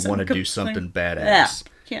want to do something badass.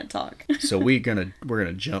 Can't talk. So we're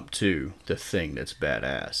gonna jump to the thing that's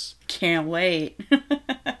badass. Can't wait.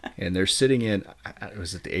 And they're sitting in,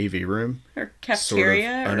 was it the AV room? Or cafeteria?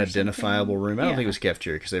 Sort of unidentifiable room. I don't think it was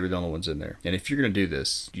cafeteria because they were the only ones in there. And if you're going to do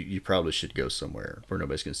this, you probably should go somewhere where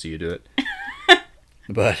nobody's going to see you do it.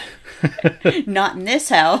 But not in this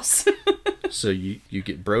house. So you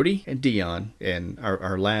get Brody and Dion, and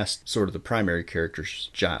our last sort of the primary characters,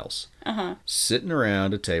 Giles, sitting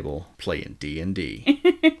around a table playing D&D.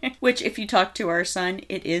 Which, if you talk to our son,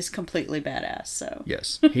 it is completely badass. So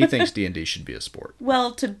yes, he thinks D&D should be a sport.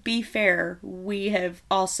 Well, to be fair, we have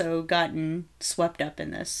also gotten swept up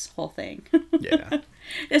in this whole thing. Yeah.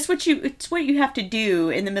 It's what you have to do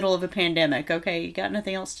in the middle of a pandemic. Okay, you got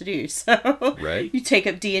nothing else to do, so right. You take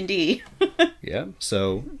up D&D. Yeah.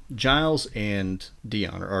 So Giles and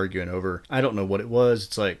Dion are arguing over, I don't know what it was.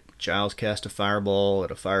 It's like Giles cast a fireball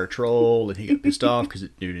at a fire troll, and he got pissed off because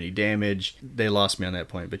it didn't do any damage. They lost me on that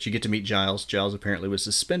point, but you get to meet Giles. Giles apparently was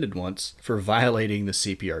suspended once for violating the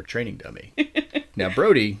CPR training dummy. Now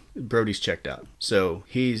Brody's checked out. So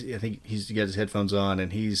I think he's got his headphones on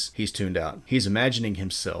and he's tuned out. He's imagining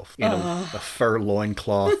himself in a fur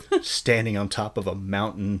loincloth standing on top of a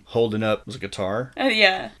mountain holding up a guitar.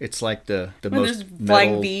 Yeah. It's like the One most of those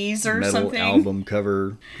Flying V's or metal something. album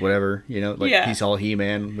cover, whatever, he's all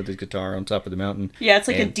He-Man with his guitar on top of the mountain. Yeah, it's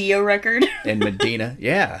like a Dio record. And Medina,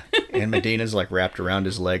 and Medina's like wrapped around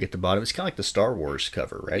his leg at the bottom. It's kind of like the Star Wars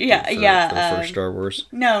cover, right? Yeah, for the first Star Wars.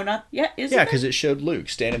 No, not yet. Is it? Yeah, because it showed Luke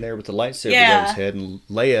standing there with the lightsaber above his head, and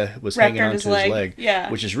Leia was hanging onto his leg. Yeah,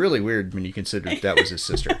 which is really weird when you consider that was his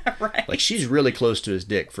sister. Right. Like, she's really close to his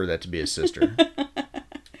dick for that to be his sister.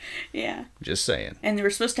 Yeah. Just saying. And they were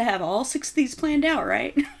supposed to have all 6 of these planned out,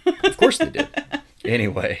 right? Of course they did.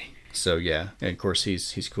 Anyway. So yeah, and of course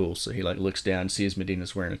he's cool. So he like looks down, sees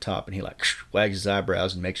Medina's wearing a top, and he like wags his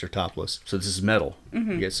eyebrows and makes her topless. So this is metal.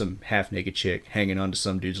 You get some half naked chick hanging onto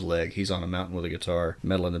some dude's leg. He's on a mountain with a guitar,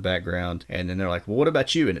 metal in the background, and then they're like, "Well, what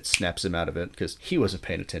about you?" And it snaps him out of it because he wasn't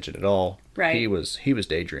paying attention at all. Right. He was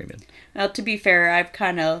daydreaming. Now, to be fair, I've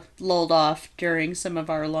kind of lulled off during some of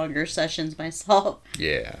our longer sessions myself.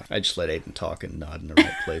 Yeah, I just let Aiden talk and nod in the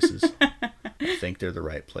right places. I think they're the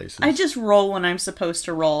right places. I just roll when I'm supposed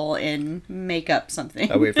to roll and make up something.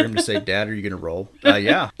 I wait for him to say, "Dad, are you going to roll?"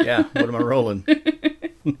 Yeah. What am I rolling?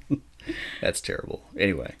 That's terrible.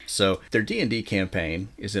 Anyway, so their D&D campaign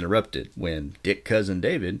is interrupted when Dick Cousin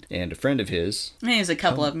David and a friend of his... There's a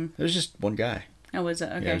couple of them. There's just one guy. Oh, was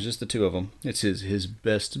it? Okay. Yeah, it was just the two of them. It's his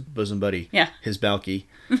best bosom buddy. Yeah. His Balky.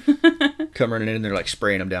 Come running in, they're like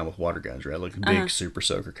spraying him down with water guns, right? Like big super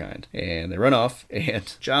soaker kind. And they run off,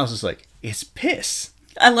 and Giles is like, "It's piss."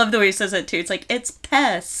 I love the way he says it too. It's like, "It's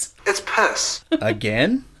piss." It's piss.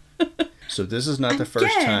 Again? So this is not the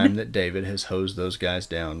first Again. time that David has hosed those guys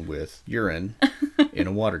down with urine in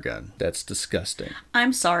a water gun. That's disgusting.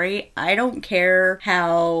 I'm sorry. I don't care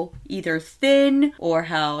how either thin or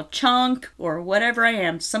how chunk or whatever I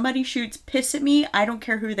am. Somebody shoots piss at me. I don't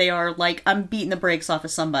care who they are. Like, I'm beating the brakes off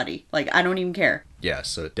of somebody. Like, I don't even care. Yeah,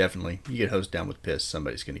 so definitely, you get hosed down with piss,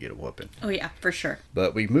 somebody's going to get a whooping. Oh, yeah, for sure.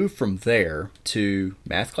 But we move from there to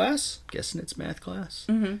math class. Guessing it's math class.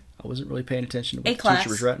 Mm-hmm. I wasn't really paying attention to what the teacher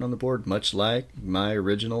was writing on the board, much like my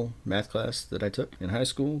original math class that I took in high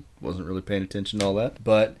school. Wasn't really paying attention to all that.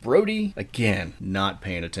 But Brody, again, not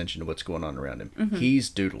paying attention to what's going on around him. Mm-hmm.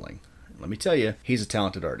 He's doodling. Let me tell you, he's a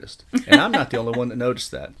talented artist. And I'm not the only one that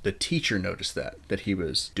noticed that. The teacher noticed that he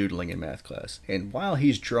was doodling in math class. And while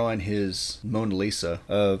he's drawing his Mona Lisa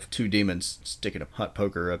of two demons sticking a hot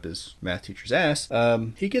poker up his math teacher's ass,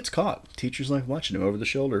 he gets caught. Teacher's like watching him over the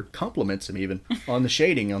shoulder, compliments him even on the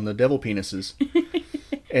shading on the devil penises.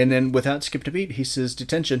 And then, without skipping a beat, he says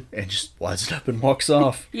detention and just flies it up and walks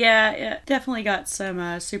off. Yeah, definitely got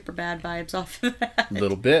some super bad vibes off of that. A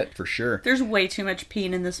little bit, for sure. There's way too much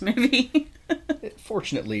peen in this movie.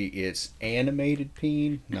 Fortunately, it's animated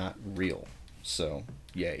peen, not real. So,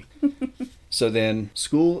 yay. So then,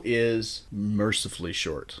 school is mercifully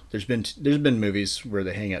short. There's been movies where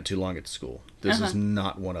they hang out too long at the school. This is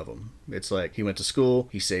not one of them. It's like he went to school,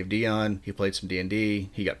 he saved Dion, he played some D&D,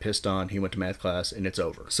 he got pissed on, he went to math class, and it's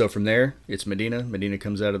over. So from there, it's Medina. Medina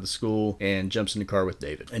comes out of the school and jumps in the car with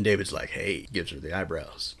David. And David's like, hey, gives her the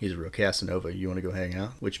eyebrows. He's a real Casanova. You want to go hang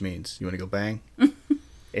out? Which means, you want to go bang?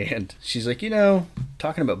 And she's like,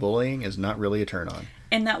 talking about bullying is not really a turn on.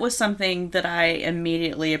 And that was something that I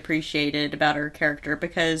immediately appreciated about her character,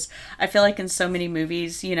 because I feel like in so many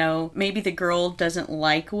movies, maybe the girl doesn't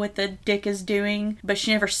like what the dick is doing, but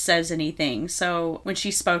she never says anything. So when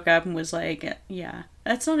she spoke up and was like, yeah,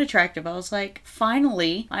 that's not attractive, I was like,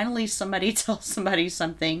 finally somebody tells somebody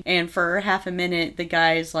something. And for half a minute, the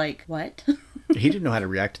guy's like, what? He didn't know how to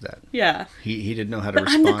react to that. Yeah. He didn't know how to but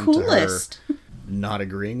I'm respond the coolest. to her not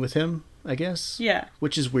agreeing with him, I guess. Yeah.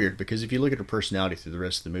 Which is weird, because if you look at her personality through the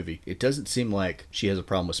rest of the movie, it doesn't seem like she has a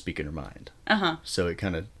problem with speaking her mind. Uh-huh. So it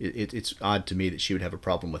kind of, it's odd to me that she would have a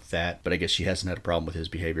problem with that, but I guess she hasn't had a problem with his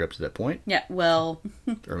behavior up to that point. Yeah, well...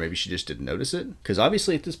 Or maybe she just didn't notice it. Because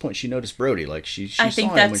obviously at this point she noticed Brody. Like, she saw I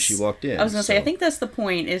think him when she walked in. I was going to say, I think that's the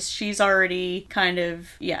point, is she's already kind of,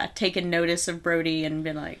 taken notice of Brody and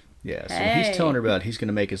been like, yeah, so hey. he's telling her about he's going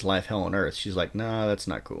to make his life hell on earth. She's like, nah, that's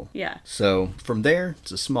not cool. Yeah. So from there,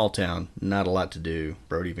 it's a small town, not a lot to do.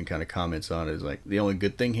 Brody even kind of comments on it. Is like, the only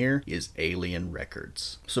good thing here is Alien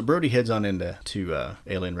Records. So Brody heads on into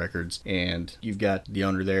Alien Records, and you've got the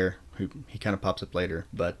owner there, who he kind of pops up later.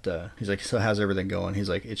 But he's like, so how's everything going? He's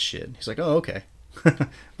like, it's shit. He's like, oh, okay.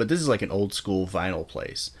 But this is like an old school vinyl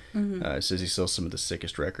place. Mm-hmm. It says he sells some of the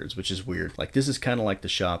sickest records, which is weird. Like, this is kind of like the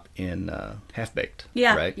shop in Half Baked.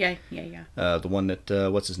 Yeah, right? Yeah. The one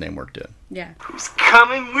that what's his name worked in. Yeah. Who's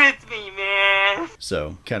coming with me, man?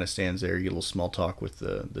 So kind of stands there, you get a little small talk with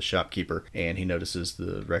the shopkeeper, and he notices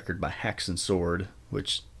the record by Hacks and Sword,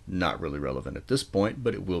 which not really relevant at this point,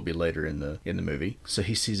 but it will be later in the movie. So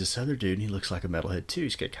he sees this other dude, and he looks like a metalhead too.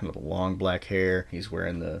 He's got kind of long black hair. He's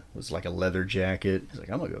wearing was like a leather jacket. He's like,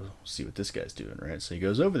 I'm gonna go see what this guy's doing, right? So he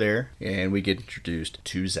goes over there, and we get introduced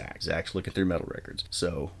to Zach. Zach's looking through metal records.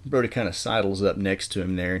 So Brody kind of sidles up next to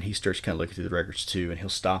him there, and he starts kind of looking through the records too, and he'll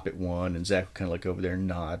stop at one, and Zach will kind of look over there and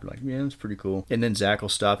nod, like, yeah, that's pretty cool. And then Zach will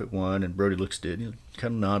stop at one, and Brody looks at it, and he'll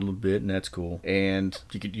kind of nod a little bit, and that's cool. And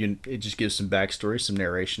it just gives some backstory, some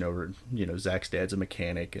narration over, Zach's dad's a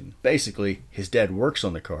mechanic, and basically his dad works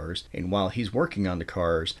on the cars, and while he's working on the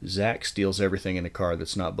cars, Zach steals everything in the car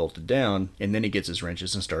that's not bolted down, and then he gets his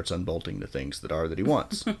wrenches and starts unbolting the things that he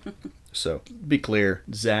wants. So, be clear,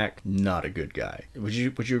 Zach, not a good guy. Would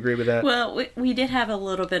you agree with that? Well, we did have a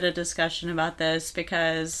little bit of discussion about this,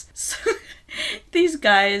 because these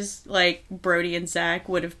guys, like Brody and Zach,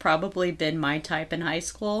 would have probably been my type in high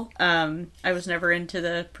school. I was never into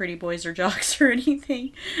the pretty boys or jocks or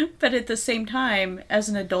anything, but at the same time, as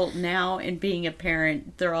an adult now and being a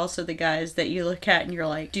parent, they're also the guys that you look at and you're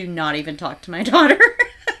like, do not even talk to my daughter.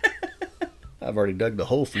 I've already dug the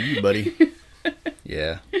hole for you, buddy.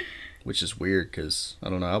 Yeah. Which is weird, because, I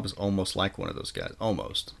don't know, I was almost like one of those guys.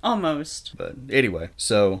 Almost. But anyway,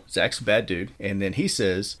 so Zach's a bad dude, and then he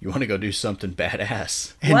says, you want to go do something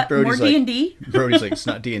badass. And what? Brody's More like, D&D? Brody's like, it's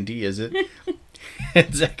not D&D, is it?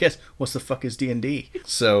 And Zach asks, what's the fuck is D&D?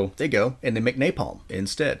 So they go, and they make napalm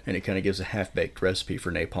instead. And it kind of gives a half-baked recipe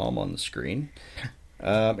for napalm on the screen.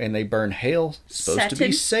 And they burn hail, supposed to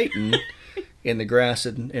be Satan, in the grass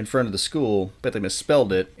in front of the school, but they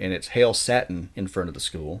misspelled it, and it's hail satin in front of the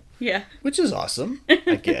school. Yeah. Which is awesome,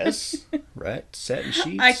 I guess. Right? Satin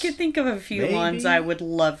sheets. I could think of a few Maybe. ones I would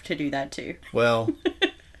love to do that too. Well,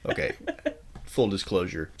 okay. Full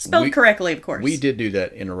disclosure. Spelled correctly, of course. We did do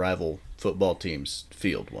that in a rival football team's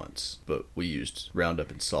field once, but we used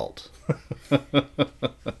Roundup and salt.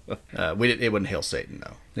 It wasn't Hail Satan,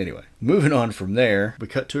 though. Anyway, moving on from there, we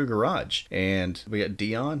cut to a garage, and we got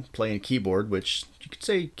Dion playing keyboard, which you could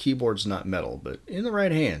say keyboard's not metal, but in the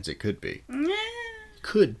right hands, it could be.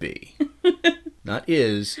 Could be. Not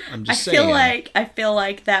is. I'm just saying. I feel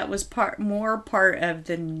like that was more part of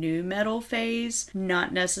the new metal phase,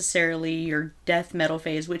 not necessarily your death metal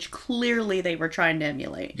phase, which clearly they were trying to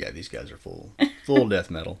emulate. Yeah, these guys are full death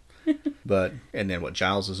metal. But, and then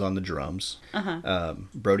Giles is on the drums.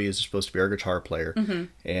 Brody is supposed to be our guitar player.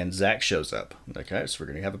 And Zach shows up. Okay, so we're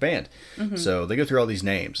going to have a band. So they go through all these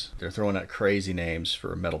names. They're throwing out crazy names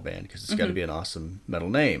for a metal band because it's got to be an awesome metal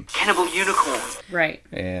name. Cannibal Unicorn. Right.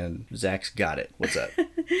 And Zach's got it. What's up?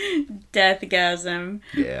 Deathgasm.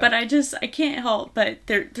 Yeah. But I can't help but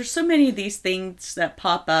there's so many of these things that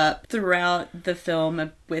pop up throughout the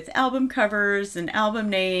film with album covers and album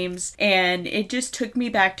names, and it just took me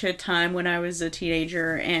back to a time when I was a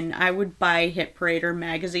teenager and I would buy Hit Parader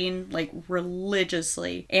magazine like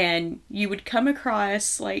religiously, and you would come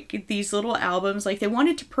across like these little albums like they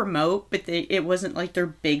wanted to promote, but it wasn't like their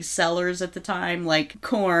big sellers at the time, like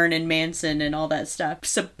Korn and Manson and all that stuff.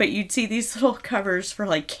 So but you'd see these little covers for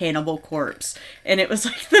like Cannibal Corpse, and it was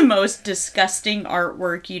like the most disgusting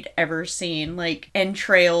artwork you'd ever seen, like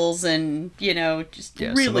entrails and just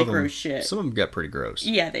really gross shit. Some of them got pretty gross.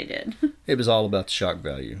 Yeah, they did. It was all about the shock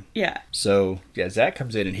value. Yeah. So, yeah, Zach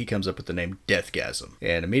comes in and he comes up with the name Deathgasm.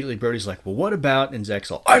 And immediately Brody's like, well, what about? And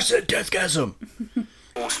Zach's all, I said Deathgasm!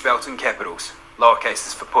 All spelt in capitals. Lowercase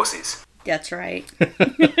is for pussies. That's right.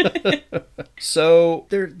 So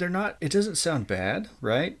they're not. It doesn't sound bad,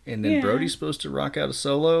 right? And then Yeah. Brody's supposed to rock out a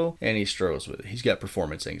solo, and he struggles with it. He's got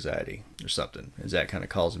performance anxiety or something. And Zach kind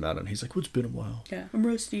of calls him out, and he's like, "Well, it's been a while." Yeah, I'm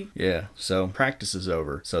rusty. Yeah. So practice is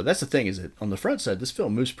over. So that's the thing, is that on the front side, this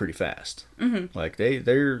film moves pretty fast. Mm-hmm. Like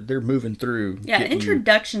they're moving through. Yeah, getting you-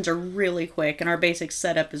 introductions are really quick, and our basic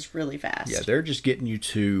setup is really fast. Yeah, they're just getting you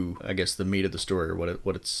to, I guess, the meat of the story, or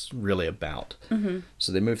what it's really about. Mm-hmm.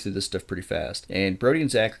 So they move through this stuff pretty fast. And Brody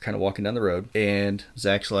and Zach are kind of walking down the road, and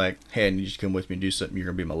Zach's like, hey, I need you to come with me and do something. You're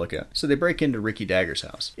going to be my lookout. So they break into Ricky Dagger's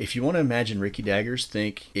house. If you want to imagine Ricky Daggers,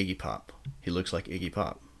 think Iggy Pop. He looks like Iggy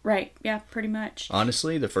Pop. Right, yeah, pretty much.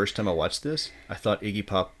 Honestly, the first time I watched this, I thought Iggy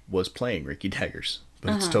Pop was playing Ricky Daggers.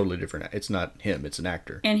 But it's totally different. It's not him, it's an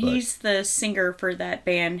actor. And But- he's the singer for that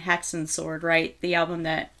band Hacks and Sword, right? The album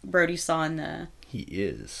that Brody saw in the... He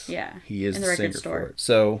is. Yeah, He is in the, the record singer store. for it.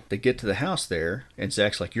 So they get to the house there, and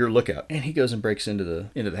Zach's like, "You're a lookout," and he goes and breaks into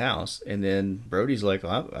the house, and then Brody's like,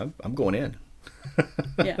 I'm going in.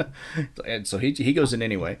 Yeah. And so he goes in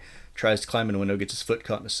anyway, tries to climb in a window, gets his foot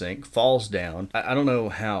caught in a sink, falls down. I don't know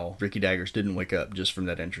how Ricky Daggers didn't wake up just from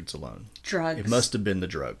that entrance alone. Drugs. It must have been the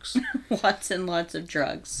drugs. Lots and lots of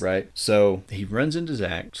drugs. Right? So he runs into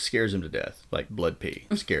Zach, scares him to death, like blood pee,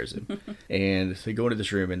 scares him. And they go into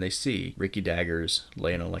this room and they see Ricky Daggers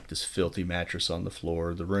laying on like this filthy mattress on the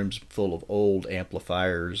floor. The room's full of old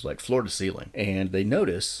amplifiers, like floor to ceiling. And they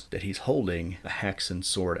notice that he's holding a Hacks and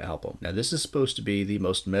Sword album. Now this is supposed to be the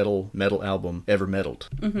most metal album ever metaled,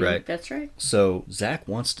 right? That's right. So Zach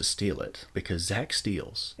wants to steal it because Zach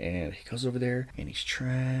steals, and he goes over there and he's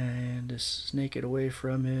trying to snake it away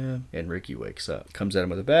from him. And Ricky wakes up, comes at him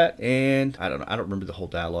with a bat, and I don't know. I don't remember the whole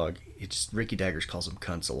dialogue. It's Ricky Daggers calls him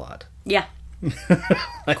cunts a lot. Yeah.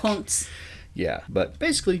 Cunts. Yeah, but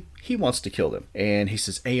basically he wants to kill them, and he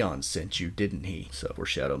says Aeon sent you, didn't he? So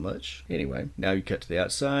foreshadow much. Anyway, now you cut to the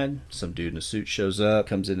outside. Some dude in a suit shows up,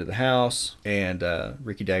 comes into the house, and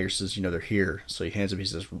Ricky Daggers says, they're here. So he hands him. He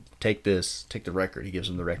says, take this, take the record. He gives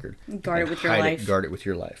him the record. Guard it And with your hide life. Guard it with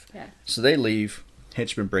your life. Yeah. So they leave.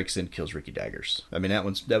 Henchman breaks in, kills Ricky Daggers. I mean, that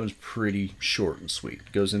one's pretty short and sweet.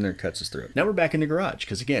 Goes in there and cuts his throat. Now we're back in the garage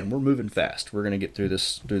because again, we're moving fast. We're gonna get through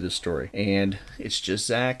this story, and it's just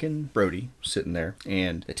Zach and Brody sitting there,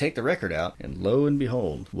 and they take the record out, and lo and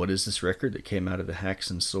behold, what is this record that came out of the Hacks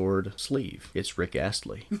and Sword sleeve? It's Rick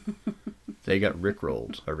Astley. They got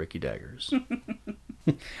rickrolled by Ricky Daggers.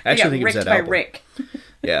 They Actually, got I think it was ricked that by album. Rick.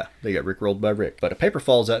 Yeah, they got rickrolled by Rick. But a paper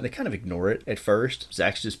falls out and they kind of ignore it at first.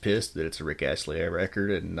 Zach's just pissed that it's a Rick Astley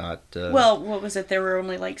record and not... Well, what was it? There were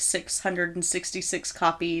only like 666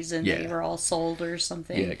 copies and they were all sold or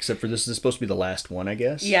something. Yeah, except for this is supposed to be the last one, I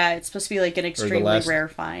guess. Yeah, it's supposed to be like an extremely rare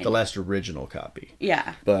find. The last original copy.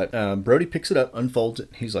 Yeah. But Brody picks it up, unfolds it.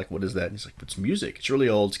 He's like, what is that? And he's like, it's music. It's really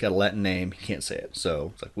old. It's got a Latin name. He can't say it.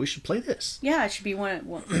 So it's like, we should play this. Yeah, it should be one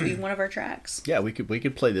of our tracks. Yeah, we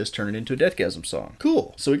could play this, turn it into a Deathgasm song.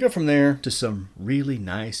 Cool. So we go from there to some really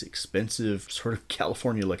nice, expensive, sort of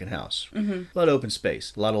California-looking house. Mm-hmm. A lot of open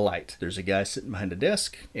space, a lot of light. There's a guy sitting behind a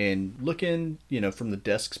desk and looking, from the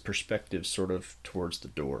desk's perspective, sort of towards the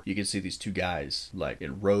door. You can see these two guys, like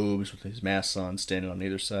in robes with his masks on, standing on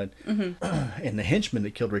either side. Mm-hmm. And the henchman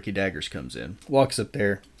that killed Ricky Daggers comes in, walks up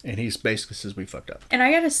there, and he basically says, we fucked up. And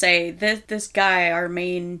I gotta say, this guy, our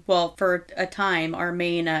main, well, for a time, our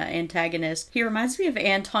main antagonist, he reminds me of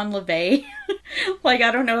Anton LaVey. Like,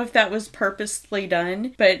 I don't know if that was purposely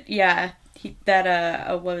done, but yeah,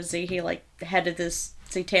 what was he? He, like, headed this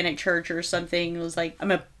satanic church or something. It was like, I'm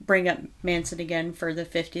gonna bring up Manson again for the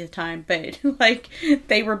 50th time, but, like,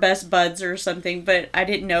 they were best buds or something, but I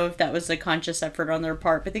didn't know if that was a conscious effort on their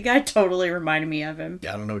part, but the guy totally reminded me of him.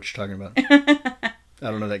 Yeah, I don't know what you're talking about. I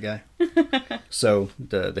don't know that guy. So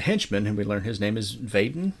the henchman, who we learn his name is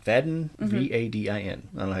Vadin, mm-hmm. Vadin. I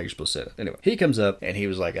don't know how you're supposed to say it. Anyway, he comes up and he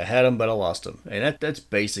was like, I had him, but I lost him. And that's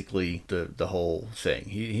basically the whole thing.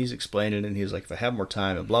 He's explaining it and he's like, if I have more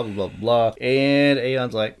time and blah, blah, blah, blah. And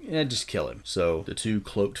Aeon's like, just kill him. So the two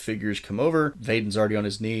cloaked figures come over. Vadin's already on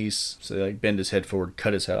his knees. So they like bend his head forward,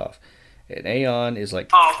 cut his head off. And Aeon is like,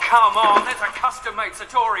 oh, come on, that's a custom-made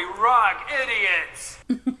Satori rug, idiots!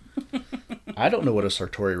 I don't know what a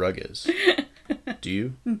Sartori rug is. Do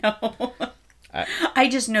you? No. I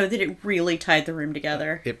just know that it really tied the room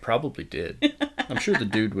together. It probably did. I'm sure the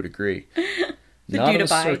dude would agree. Not a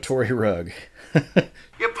Sartori rug.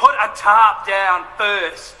 You put a tarp down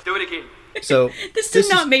first. Do it again. So this did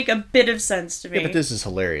not make a bit of sense to me. Yeah, but this is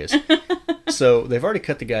hilarious. So they've already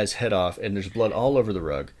cut the guy's head off, and there's blood all over the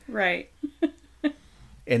rug. Right.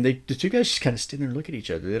 And the two guys just kind of stand there and look at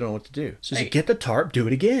each other. They don't know what to do. So get the tarp, do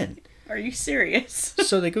it again. Are you serious?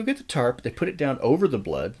 So they go get the tarp, they put it down over the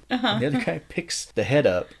blood, and the other guy picks the head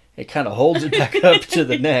up and kind of holds it back up to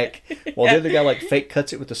the neck, while the other guy like fake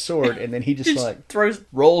cuts it with the sword, and then he just like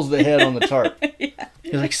rolls the head on the tarp. Yeah.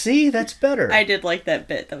 You're like, see, that's better. I did like that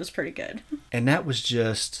bit. That was pretty good. And that was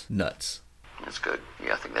just nuts. That's good.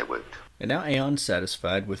 Yeah, I think that worked. And now Aeon's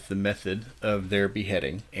satisfied with the method of their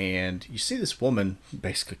beheading, and you see this woman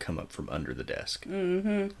basically come up from under the desk.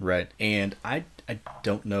 Mm-hmm. Right? And I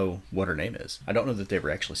don't know what her name is. I don't know that they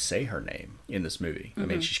ever actually say her name in this movie. Mm-hmm. I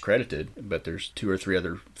mean, she's credited, but there's 2 or 3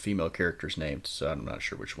 other female characters named, so I'm not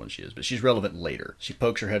sure which one she is. But she's relevant later. She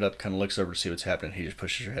pokes her head up, kind of looks over to see what's happening. He just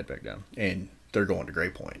pushes her head back down. And they're going to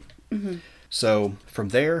Grey Point. Mm-hmm. So from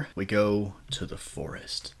there, we go to the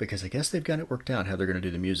forest, because I guess they've got it worked out how they're going to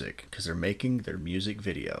do the music, because they're making their music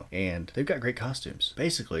video, and they've got great costumes.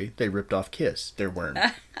 Basically, they ripped off Kiss. They're wearing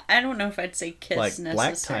I don't know if I'd say Kiss like necessarily.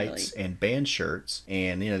 Black tights and band shirts,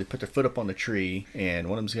 and they put their foot up on the tree, and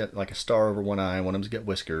one of them's got like a star over one eye, one of them's got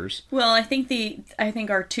whiskers. Well, I think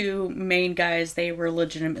our 2 main guys, they were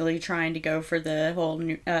legitimately trying to go for the whole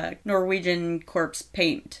Norwegian corpse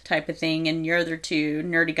paint type of thing, and your other 2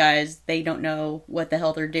 nerdy guys, they don't know what the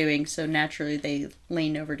hell they're doing, so naturally they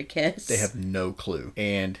lean over to Kiss. They have no clue.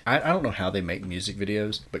 And I don't know how they make music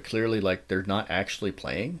videos, but clearly like they're not actually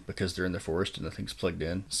playing because they're in the forest and nothing's plugged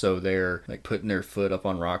in. So they're like putting their foot up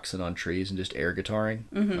on rocks and on trees and just air guitaring.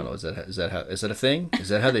 Mm-hmm. I don't know, is that a thing? Is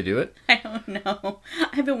that how they do it? I don't know.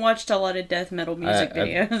 I haven't watched a lot of death metal music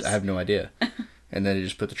videos. I have no idea. And then they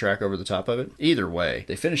just put the track over the top of it. Either way,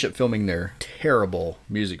 they finish up filming their terrible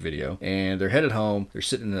music video, and they're headed home. They're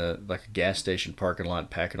sitting in a gas station parking lot,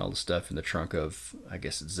 packing all the stuff in the trunk of, I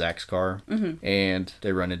guess it's Zach's car. Mm-hmm. And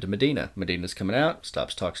they run into Medina. Medina's coming out,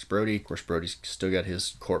 stops, talks to Brody. Of course, Brody's still got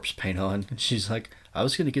his corpse paint on. And she's like, I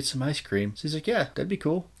was going to get some ice cream. So he's like, yeah, that'd be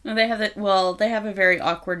cool. And they have a very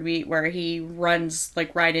awkward meet where he runs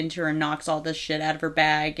like right into her and knocks all this shit out of her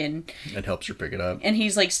bag and helps her pick it up. And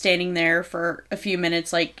he's like standing there for a few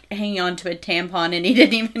minutes like hanging on to a tampon, and he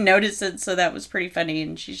didn't even notice it, so that was pretty funny.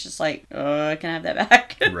 And she's just like, I can have that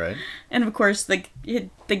back. Right. And of course the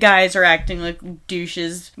guys are acting like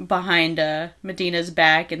douches behind Medina's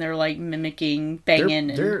back, and they're like mimicking banging.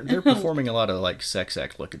 They're performing a lot of like sex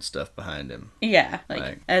act looking stuff behind him. Yeah.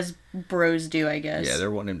 like as bros do, I guess. Yeah,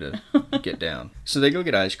 they're wanting him to get down. So they go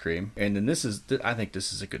get ice cream, and then I think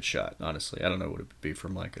this is a good shot, honestly. I don't know what it would be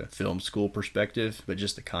from like a film school perspective, but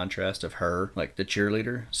just the contrast of her, like the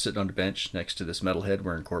cheerleader, sitting on the bench next to this metalhead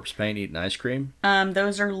wearing corpse paint, eating ice cream.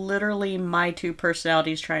 Those are literally my two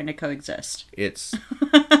personalities trying to coexist. It's...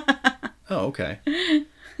 Oh, okay.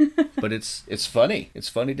 But it's funny. It's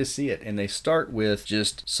funny to see it. And they start with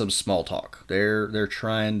just some small talk. They're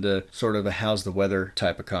trying to sort of a how's the weather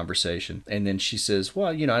type of conversation. And then she says, well,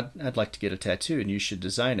 I'd like to get a tattoo and you should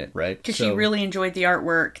design it, right? Because she really enjoyed the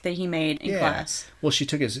artwork that he made in class. Well, she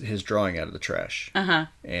took his drawing out of the trash.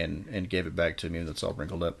 And gave it back to me, and that's all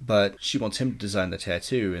wrinkled up. But she wants him to design the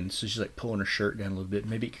tattoo, and so she's like pulling her shirt down a little bit.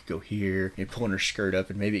 Maybe it could go here. And pulling her skirt up,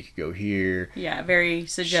 and maybe it could go here. Yeah, very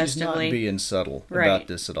suggestively. She's not being subtle about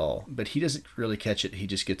this at all. But he doesn't really catch it. He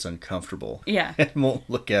just gets uncomfortable. Yeah. And won't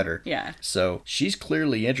look at her. Yeah. So she's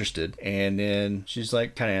clearly interested, and then she's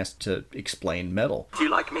like kind of asked to explain metal. Do you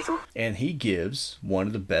like metal? And he gives one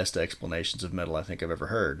of the best explanations of metal I think I've ever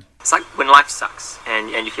heard. It's like when life sucks and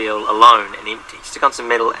you feel alone and empty. Stick on some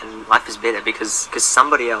metal and life is better because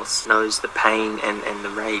somebody else knows the pain and the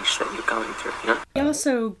rage that you're going through, you know? He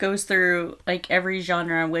also goes through like every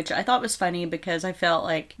genre, which I thought was funny because I felt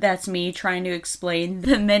like that's me trying to explain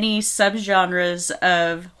the many subgenres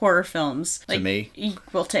of horror films. Like, to me?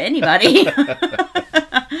 Well, to anybody.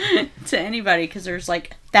 To anybody, because there's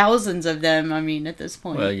like thousands of them, I mean, at this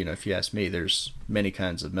point. Well, if you ask me, there's many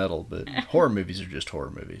kinds of metal, but horror movies are just horror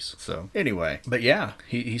movies. So anyway, but yeah,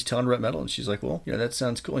 he's telling her about metal, and she's like, well, that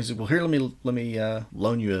sounds cool. He said, well, here, let me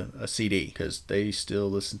loan you a CD, because they still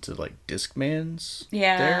listen to like Discmans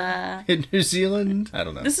there in New Zealand. I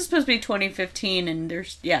don't know. This is supposed to be 2015, and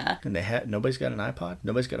there's, and nobody's got an iPod?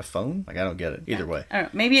 Nobody's got a phone? Like, I don't get it. Either way. I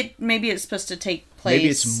don't know. Maybe it's supposed to take place. Maybe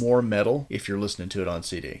it's more metal if you're listening to it on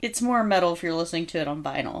CD. It's more metal if you're listening to it on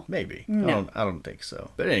vinyl. Maybe. No. I don't think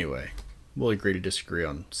so. But anyway, we'll agree to disagree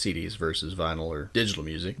on CDs versus vinyl or digital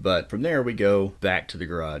music. But from there, we go back to the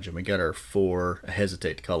garage, and we got our I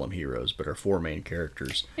hesitate to call them heroes, but our 4 main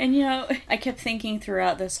characters. And I kept thinking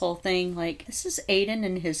throughout this whole thing, like, this is Aiden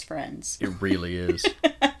and his friends. It really is.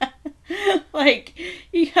 Like,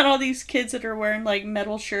 you got all these kids that are wearing, like,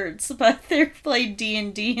 metal shirts, but they're playing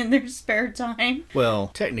D&D in their spare time.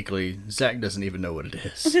 Well, technically, Zach doesn't even know what it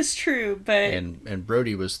is. It's true, but... And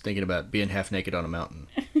Brody was thinking about being half naked on a mountain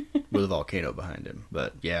with a volcano behind him.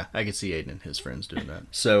 But yeah, I could see Aiden and his friends doing that.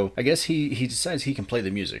 So I guess he decides he can play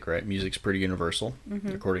the music, right? Music's pretty universal,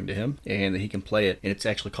 according to him. And that he can play it, and it's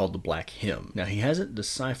actually called the Black Hymn. Now, he hasn't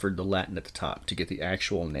deciphered the Latin at the top to get the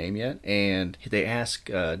actual name yet. And they ask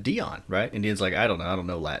Dion, right? And Dion's like, I don't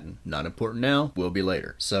know Latin. Not important now, will be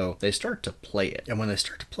later. So they start to play it. And when they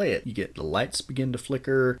start to play it, you get the lights begin to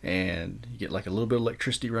flicker, and you get like a little bit of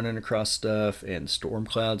electricity running across stuff, and storm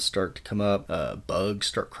clouds start to come up, bugs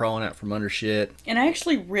start crawling out from under shit. And I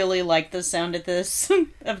actually really like the sound of this song.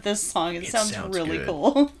 It sounds really good.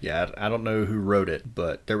 Cool. Yeah, I don't know who wrote it,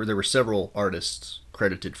 but there were several artists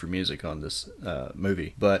credited for music on this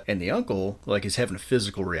movie. And the uncle, like, is having a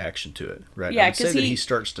physical reaction to it, right? Yeah, because he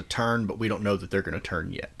starts to turn, but we don't know that they're going to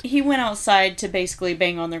turn yet. He went outside to basically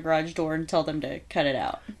bang on their garage door and tell them to cut it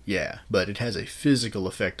out. Yeah, but it has a physical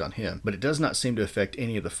effect on him. But it does not seem to affect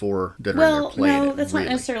any of the 4 that are in there playing no, that's really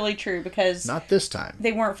not necessarily true, because... Not this time.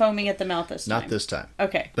 They weren't foaming at the mouth this time. Not this time.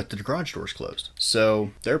 Okay. But the garage door's closed.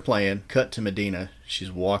 So they're playing, cut to Medina.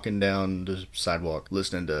 She's walking down the sidewalk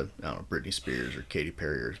listening to, I don't know, Britney Spears or Katy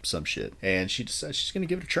Perry or some shit. And she decides she's going to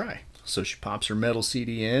give it a try. So she pops her metal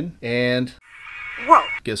CD in, and... Whoa!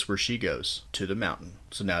 Guess where she goes? To the mountain.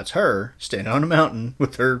 So now it's her standing on a mountain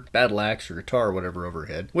with her battle axe or guitar or whatever over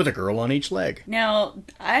her head, with a girl on each leg. Now,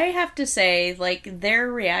 I have to say, like,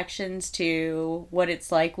 their reactions to what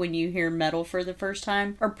it's like when you hear metal for the first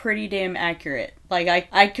time are pretty damn accurate. Like,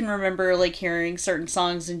 I can remember, like, hearing certain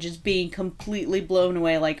songs and just being completely blown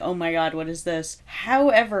away, like, oh my god, what is this?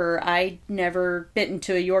 However, I never bit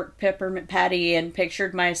into a York peppermint patty and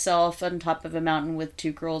pictured myself on top of a mountain with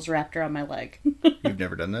 2 girls wrapped around my leg. You've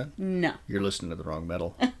never done that? No. You're listening to the wrong metal.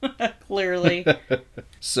 Clearly.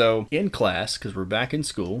 So, in class, because we're back in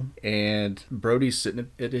school, and Brody's sitting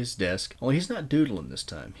at his desk. Only he's not doodling this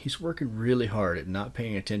time. He's working really hard at not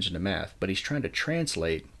paying attention to math, but he's trying to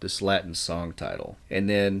translate this Latin song title. And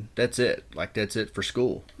then that's it. Like, that's it for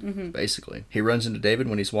school, basically. He runs into David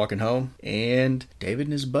when he's walking home, and David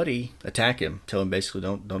and his buddy attack him. Tell him basically,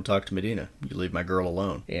 don't talk to Medina. You leave my girl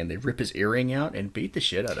alone. And they rip his earring out and beat the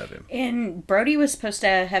shit out of him. And Brody was supposed to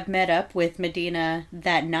have met up with Medina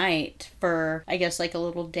that night went for, I guess, like a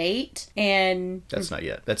little date. And That's not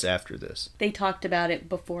yet. That's after this. they talked about it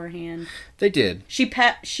beforehand. They did.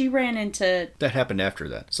 She ran into... That happened after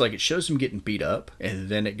that. It's like it shows him getting beat up, and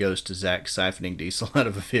then it goes to Zach siphoning Diesel out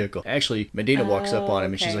of a vehicle. Actually, Medina walks up on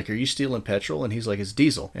him, and she's okay. like, "Are you stealing petrol?" And he's like, "It's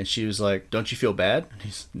diesel." And she was like, "Don't you feel bad?" And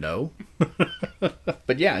he's, "No."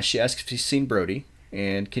 But yeah, she asks if he's seen Brody,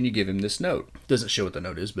 and can you give him this note? Doesn't show what the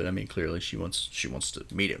note is, but I mean, clearly she wants to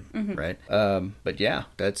meet him, right? But yeah,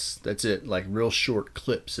 that's it. Like real short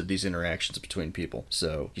clips of these interactions between people.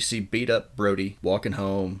 So you see beat up Brody walking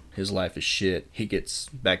home. His life is shit. He gets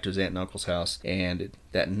back to his aunt and uncle's house, and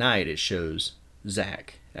that night it shows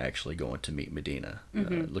Zach actually going to meet Medina.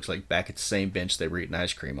 It looks like back at the same bench they were eating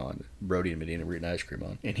ice cream on. Brody and Medina were eating ice cream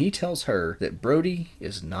on. And he tells her that Brody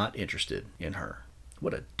is not interested in her.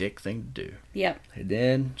 What a dick thing to do. Yep. And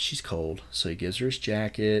then she's cold, so he gives her his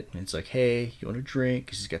jacket, and it's like, "Hey, you want a drink?"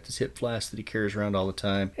 Because he's got this hip flask that he carries around all the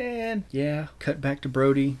time. And yeah, cut back to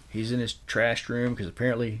Brody. He's in his trashed room because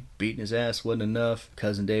apparently beating his ass wasn't enough.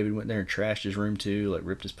 Cousin David went there and trashed his room too, like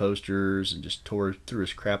ripped his posters and just threw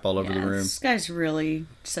his crap all over the room. This guy's really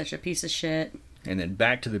such a piece of shit. And then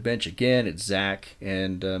back to the bench again, it's Zach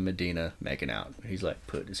and Medina making out. He's like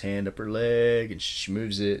putting his hand up her leg, and she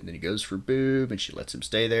moves it, and then he goes for boob, and she lets him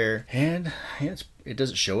stay there. And yeah, it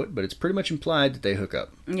doesn't show it, but it's pretty much implied that they hook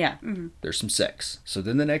up. Yeah. There's some sex. So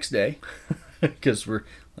then the next day, because we're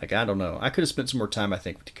like, I don't know. I could have spent some more time, I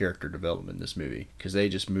think, with the character development in this movie, because they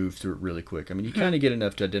just move through it really quick. I mean, you kind of get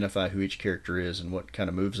enough to identify who each character is and what kind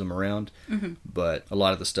of moves them around, but a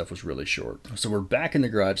lot of the stuff was really short. So we're back in the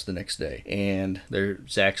garage the next day, and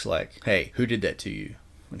Zach's like, "Hey, who did that to you?"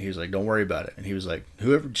 And he was like, "Don't worry about it." And he was like,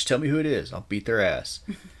 "Whoever, just tell me who it is. I'll beat their ass."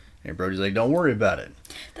 And Brody's like, "Don't worry about it."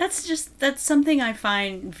 That's something I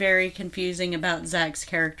find very confusing about Zach's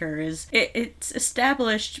character is it's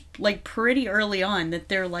established like pretty early on that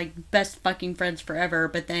they're like best fucking friends forever,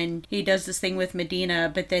 but then he does this thing with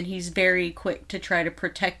Medina, but then he's very quick to try to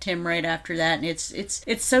protect him right after that, and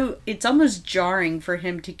it's almost jarring for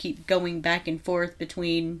him to keep going back and forth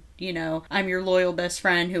between, you know, I'm your loyal best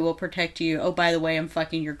friend who will protect you. Oh, by the way, I'm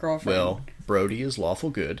fucking your girlfriend. Well, Brody is lawful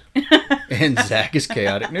good, and Zach is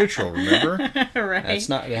chaotic neutral. Remember, right?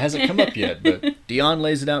 It hasn't come up yet, but Dion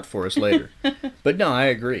lays it out for us later. But no, I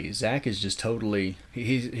agree. Zach is just totally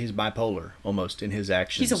he's bipolar almost in his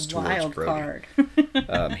actions. He's a wild Brody.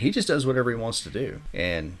 card. He just does whatever he wants to do,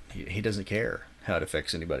 and he doesn't care how it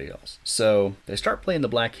affects anybody else. So they start playing the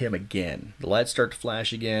Black Hymn again. The lights start to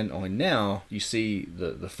flash again, only now you see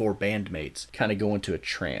the four bandmates kind of go into a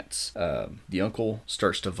trance. The uncle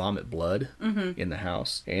starts to vomit blood in the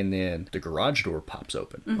house, and then the garage door pops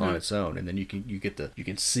open on its own, and then you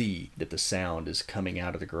can see that the sound is coming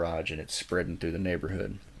out of the garage and it's spreading through the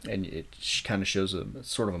neighborhood. And it kind of shows a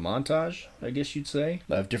sort of a montage, I guess you'd say,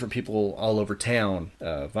 of different people all over town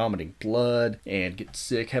vomiting blood and getting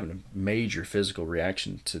sick, having a major physical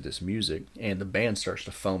reaction to this music. And the band starts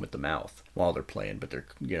to foam at the mouth while they're playing, but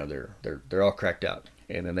they're all cracked out,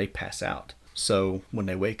 and then they pass out. So when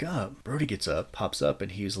they wake up, Brody gets up, pops up,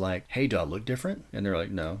 and he's like, "Hey, do I look different?" And they're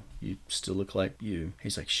like, "No, you still look like you."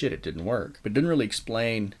 He's like, "Shit, it didn't work." But didn't really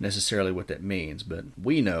explain necessarily what that means. But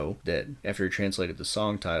we know that after he translated the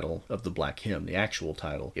song title of the Black Hymn, the actual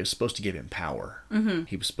title, it was supposed to give him power.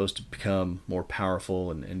 He was supposed to become more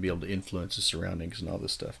powerful and be able to influence his surroundings and all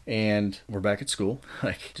this stuff. And we're back at school.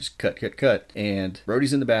 Like, just cut. And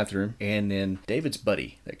Brody's in the bathroom. And then David's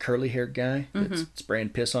buddy, that curly-haired guy that's spraying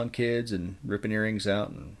piss on kids and ripping earrings out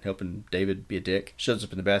and helping David be a dick, shows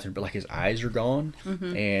up in the bathroom, but like his eyes are gone.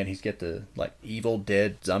 And he's got the like evil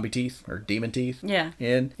dead zombie teeth or demon teeth. Yeah.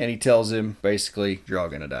 And he tells him basically, "You're all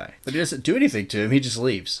gonna die." But he doesn't do anything to him. He just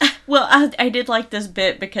leaves. Well, I did like this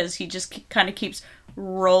bit because he just kind of keeps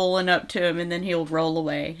rolling up to him, and then he'll roll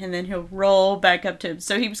away, and then he'll roll back up to him.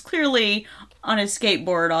 So he was clearly on his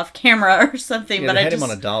skateboard off camera or something. Yeah, but they I had just... him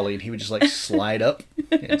on a dolly, and he would just like slide up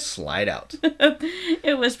and slide out.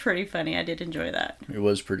 It was pretty funny. I did enjoy that. It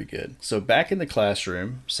was pretty good. So back in the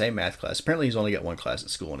classroom, same math class. Apparently he's only got one class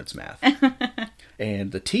at school, and it's math.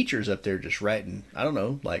 And the teacher's up there just writing, I don't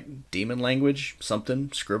know, like demon language,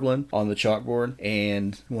 something, scribbling on the chalkboard.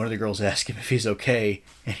 And one of the girls asked him if he's okay,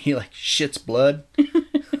 and he like shits blood.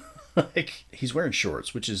 Like, he's wearing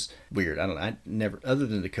shorts, which is weird. I never, other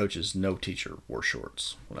than the coaches, no teacher wore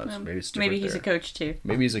shorts. Maybe he's a coach too.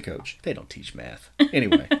 Maybe he's a coach. They don't teach math.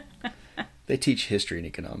 Anyway, they teach history and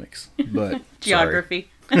economics, but geography.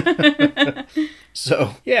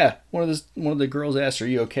 So yeah, one of the girls asks, "Are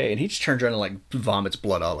you okay?" And he just turns around and like vomits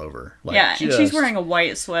blood all over. Like, yeah, and she's wearing a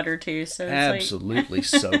white sweater too, so it's absolutely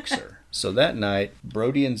soaks her. So that night,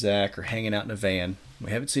 Brody and Zach are hanging out in a van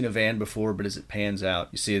We haven't seen a van before, but as it pans out,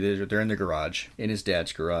 you see they're in the garage, in his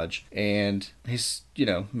dad's garage, and he's,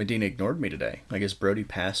 Medina ignored me today. I guess Brody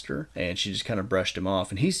passed her, and she just kind of brushed him off,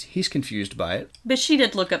 and he's confused by it. But she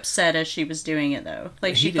did look upset as she was doing it, though.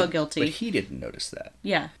 Like, she felt guilty. But he didn't notice that.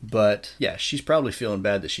 Yeah. But, yeah, she's probably feeling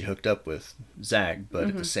bad that she hooked up with Zach, but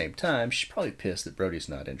at the same time, she's probably pissed that Brody's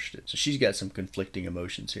not interested. So she's got some conflicting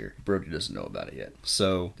emotions here. Brody doesn't know about it yet.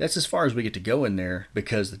 So that's as far as we get to go in there,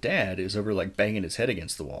 because the dad is over, like, banging his head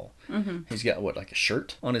against the wall. He's got, like a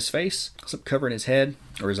shirt on his face? Something covering his head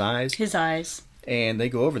or his eyes? His eyes. And they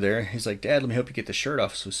go over there. He's like, Dad, let me help you get the shirt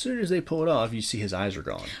off. So as soon as they pull it off, you see his eyes are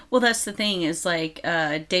gone. Well, that's the thing is, like,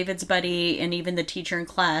 David's buddy and even the teacher in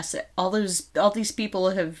class, all these people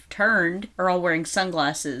have turned are all wearing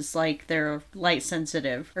sunglasses, like they're light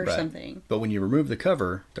sensitive or something. But when you remove the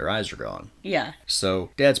cover, their eyes are gone. Yeah. So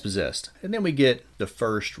Dad's possessed. And then we get the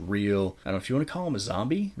first real, I don't know if you want to call him a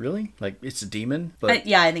zombie, really? Like, it's a demon. But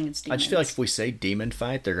yeah, I think it's demons. I just feel like if we say demon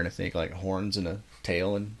fight, they're going to think like horns and a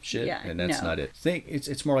tail and shit. Yeah, and that's not it. Think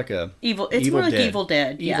it's more like a Evil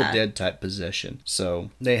Dead. Evil Dead type possession.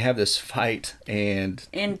 So they have this fight, and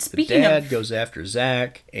speaking the dad of, goes after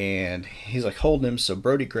Zach, and he's like holding him. So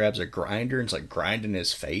Brody grabs a grinder and is like grinding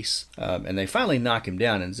his face, and they finally knock him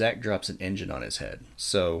down, and Zach drops an engine on his head.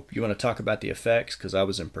 So you want to talk about the effects? Because I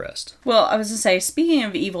was impressed. Well, I was gonna say, speaking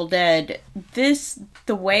of Evil Dead,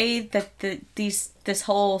 the way that this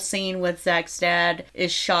whole scene with Zach's dad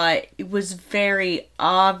is shot, it was very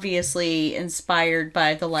obviously inspired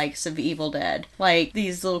by the likes of Evil Dead. Like,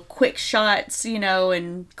 these little quick shots,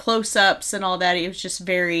 and close-ups and all that. It was just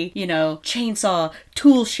very, chainsaw,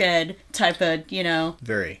 tool shed type of,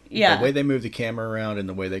 Very. Yeah. The way they move the camera around and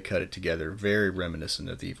the way they cut it together, very reminiscent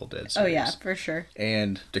of the Evil Dead series. Oh, yeah, for sure.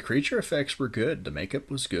 And the creature effects were good. The makeup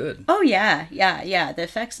was good. Oh, yeah. The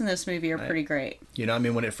effects in this movie are pretty great.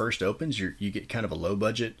 When it first opens, you get kind of a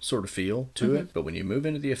low-budget sort of feel to it. But when you move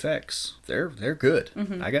into the effects, they're good.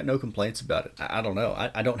 I got no complaints about it. I don't know.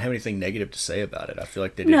 I don't have anything negative to say about it. I feel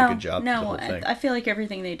like they did a good job with the whole thing. I feel like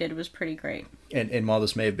everything they did was pretty great. And while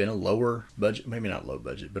this may have been a lower budget, maybe not low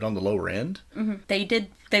budget, but on the lower end,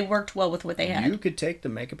 they worked well with what they had. You could take the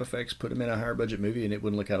makeup effects, put them in a higher budget movie, and it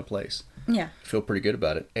wouldn't look out of place. Yeah. I feel pretty good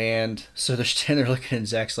about it. And so they're standing there looking, and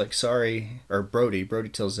Zach's like, sorry, or Brody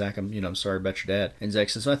tells Zach, I'm sorry about your dad. And Zach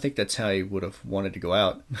says, I think that's how he would have wanted to go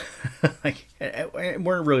out.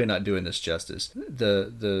 We're really not doing this justice.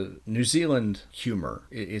 The New Zealand humor,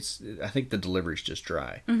 I think the delivery's just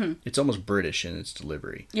dry. It's almost British in its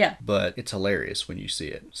delivery. Yeah. But it's hilarious when you see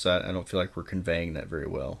it. So I don't feel like we're conveying that very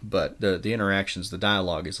well. But the interactions, the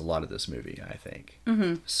dialogue is a lot of this movie, I think.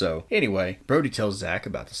 So anyway, Brody tells Zach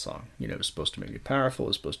about the song. It's supposed to make me powerful.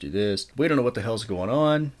 It's supposed to do this. We don't know what the hell's going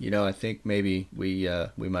on. I think maybe we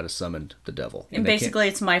might have summoned the devil. And basically,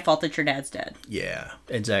 it's my fault that your dad's dead. Yeah.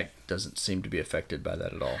 And Zach doesn't seem to be affected by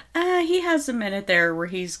that at all. He has a minute there where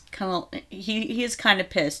he's kind of he is kind of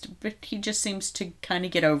pissed, but he just seems to kind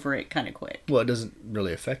of get over it kind of quick. Well, it doesn't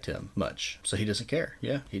really affect him much, so he doesn't care.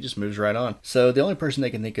 Yeah, he just moves right on. So the only person they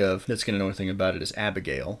can think of that's going to know anything about it is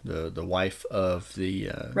Abigail, the wife of the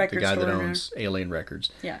guy that owns Alien Records.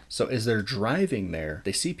 Yeah. So as they're driving there,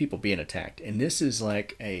 they see people being attacked, and this is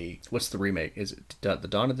like what's the remake? Is it the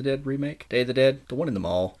Dawn of the Dead remake? Day of the Dead? The one in the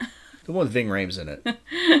mall? The one with Ving Rhames in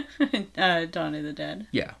it. Dawn of the Dead.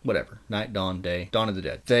 Yeah, whatever. Night, dawn, day. Dawn of the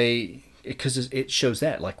Dead. Because it shows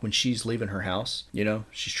that, like, when she's leaving her house,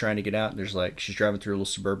 she's trying to get out, and there's, like, she's driving through a little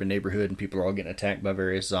suburban neighborhood, and people are all getting attacked by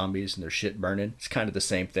various zombies, and their shit burning. It's kind of the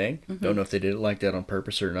same thing. Don't know if they did it like that on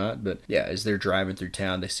purpose or not, but, yeah, as they're driving through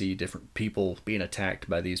town, they see different people being attacked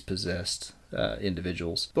by these possessed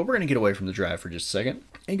individuals. But we're going to get away from the drive for just a second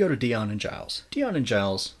and go to Dion and Giles. Dion and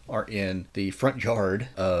Giles are in the front yard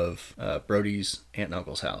of Brody's aunt and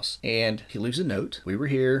uncle's house, and he leaves a note. We were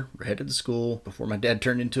here, we're headed to school before my dad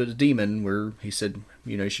turned into a demon, where he said,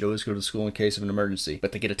 you should always go to school in case of an emergency.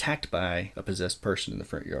 But they get attacked by a possessed person in the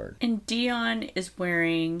front yard. And Dion is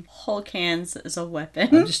wearing Hulk hands as a weapon.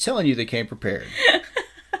 I'm just telling you, they came prepared.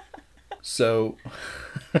 So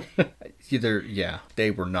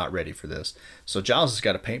they were not ready for this. So Giles has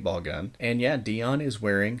got a paintball gun, and Dion is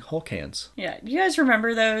wearing Hulk hands. Yeah, do you guys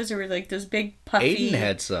remember those? They were like those big puffy. Aiden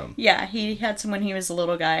had some. Yeah, he had some when he was a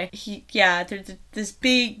little guy. There's this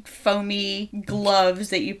big foamy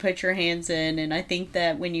gloves that you put your hands in, and I think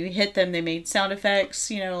that when you hit them, they made sound effects.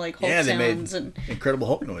 Like Hulk sounds. They made incredible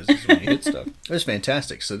Hulk noises when you hit stuff. It was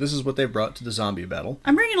fantastic. So this is what they brought to the zombie battle.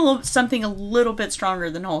 I'm bringing something a little bit stronger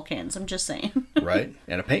than Hulk hands. I'm just saying. right?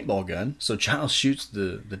 And a paintball gun. So Giles shoots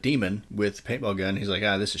the demon with the paintball gun. He's like,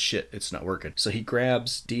 this is shit. It's not working. So he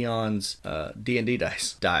grabs Dion's D&D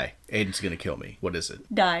dice. Die. Aiden's gonna kill me. What is it?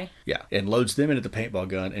 Die. Yeah. And loads them into the paintball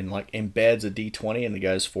gun and like embeds a D20 in the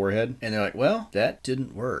guy's forehead. And they're like, well, that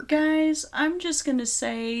didn't work. Guys, I'm just gonna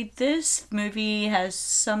say this movie has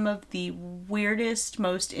some of the weirdest,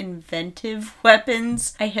 most inventive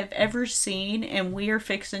weapons I have ever seen, and we are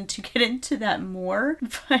fixing to get into that more.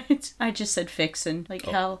 But I just said fixin'. Like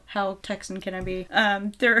how Texan can I be?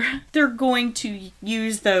 They're going to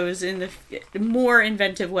use those in the more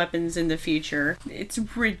inventive weapons in the future. It's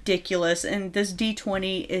ridiculous. And this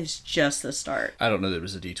D20 is just the start. I don't know that it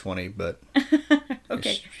was a D20, but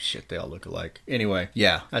okay. Shit, they all look alike. Anyway,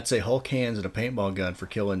 yeah, I'd say Hulk hands and a paintball gun for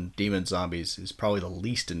killing demon zombies is probably the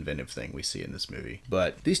least inventive thing we see in this movie.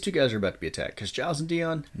 But these two guys are about to be attacked because Giles and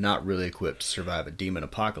Dion not really equipped to survive a demon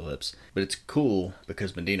apocalypse. But it's cool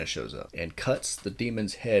because Medina shows up and cuts the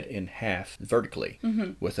demon's head in half vertically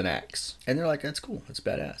with an axe. And they're like, that's cool. That's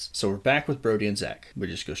badass. So we're back with Brody and Zach. We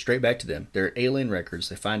just go straight back to them. They're at Alien Records.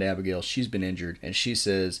 They find Abigail. She's been injured. And she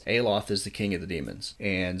says, Aloth is the king of the demons.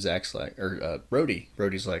 And Zach's like,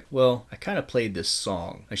 Brody's like, well, I kind of played this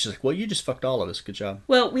song. And she's like, well, you just fucked all of us. Good job.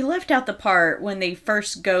 Well, we left out the part when they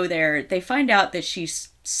first go there. They find out that she's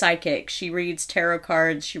psychic. She reads tarot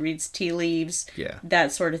cards. She reads tea leaves. Yeah.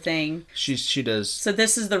 That sort of thing. She does. So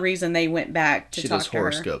this is the reason they went back to talk to her. She does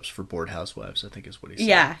horoscopes for bored housewives, I think is what he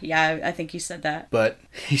said. Yeah, I think he said that. But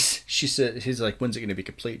he's like, when's it going to be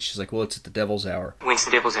complete? She's like, well, it's at the devil's hour. When's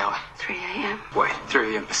the devil's hour? 3 a.m. Wait,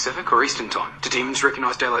 3 a.m. Pacific or Eastern time? Do demons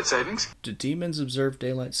recognize daylight savings? Do demons observe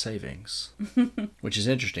daylight savings? Which is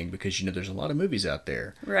interesting because, there's a lot of movies out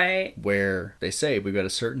there. Right. Where they say, we've got a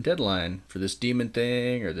certain deadline for this demon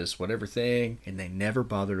thing or this whatever thing, and they never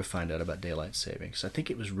bother to find out about daylight savings. I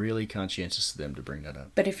think it was really conscientious of them to bring that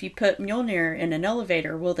up. But if you put Mjolnir in an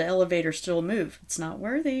elevator, will the elevator still move? It's not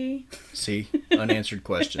worthy. See? Unanswered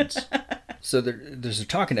questions. So they're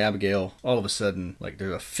talking to Abigail. All of a sudden, like,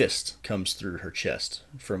 there's a fist comes through her chest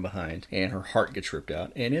from behind, and her heart gets ripped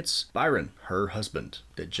out. And it's Byron, her husband,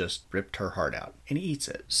 that just ripped her heart out. And he eats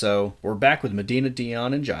it. So we're back with Medina,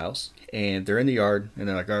 Dion, and Giles. And they're in the yard, and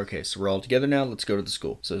they're like, okay, so we're all together now, let's go to the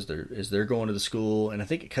school. So as they're going to the school, and I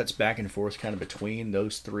think it cuts back and forth kind of between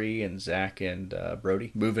those three and Zach and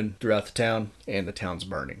Brody, moving throughout the town, and the town's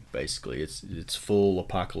burning, basically. It's full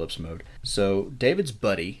apocalypse mode. So David's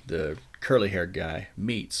buddy, the curly-haired guy,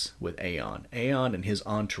 meets with Aeon. Aeon and his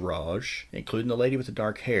entourage, including the lady with the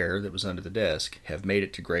dark hair that was under the desk, have made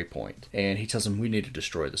it to Grey Point. And he tells them, we need to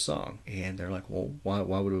destroy the song. And they're like, well, why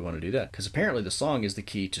would we want to do that? Because apparently the song is the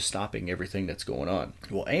key to stopping everything that's going on.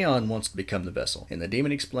 Well, Aeon wants to become the vessel. And the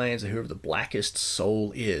demon explains that whoever the blackest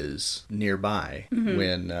soul is nearby,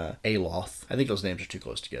 when Aloth, I think those names are too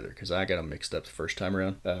close together because I got them mixed up the first time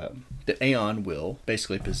around, that Aeon will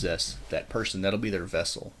basically possess that person. That'll be their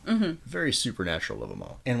vessel. Very supernatural of them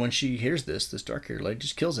all. And when she hears this dark-haired lady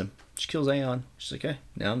just kills him. She kills Aeon. She's like, hey,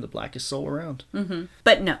 now I'm the blackest soul around.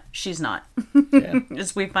 But no, she's not. Yeah.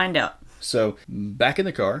 As we find out. So, back in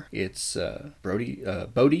the car, it's Bodie.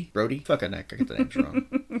 Fuck, I got the names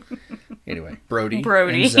wrong. Anyway, Brody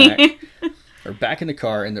and Zach are back in the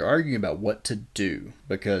car, and they're arguing about what to do.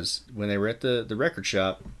 Because when they were at the record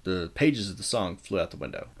shop, the pages of the song flew out the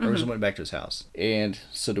window. Rosen went back to his house. And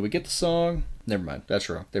so, do we get the song? Never mind, that's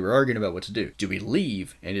wrong. They were arguing about what to do. Do we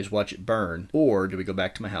leave and just watch it burn, or do we go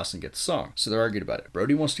back to my house and get the song? So they're arguing about it.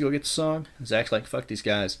 Brody wants to go get the song. Zach's like, fuck these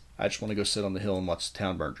guys. I just want to go sit on the hill and watch the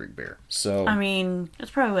town burn, drink beer. So I mean,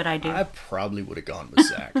 that's probably what I do. I probably would have gone with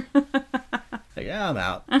Zach. Like, yeah, I'm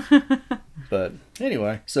out. But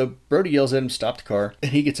anyway, so Brody yells at him, stop the car,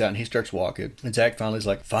 and he gets out and he starts walking. And Zach finally's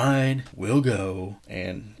like, fine, we'll go.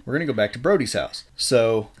 And we're going to go back to Brody's house.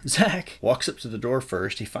 So Zach walks up to the door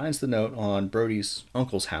first. He finds the note on Brody's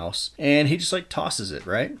uncle's house, and he just like tosses it,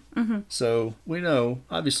 right? So we know,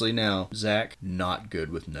 obviously now, Zach not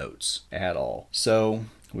good with notes at all. So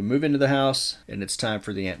we move into the house, and it's time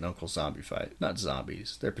for the aunt and uncle zombie fight. Not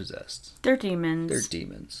zombies, they're possessed. They're demons. They're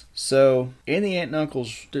demons. So, in the aunt and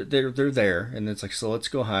uncle's, they're there, and it's like, so let's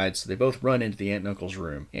go hide. So they both run into the aunt and uncle's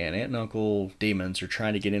room, and aunt and uncle demons are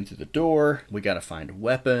trying to get in through the door. We gotta find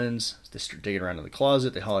weapons. They start digging around in the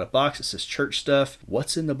closet. They haul out a box that says church stuff.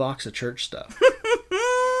 What's in the box of church stuff?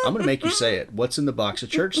 I'm gonna make you say it. What's in the box of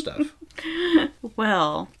church stuff?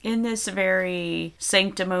 Well, in this very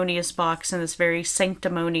sanctimonious box, in this very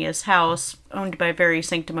sanctimonious house, owned by very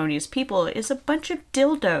sanctimonious people, is a bunch of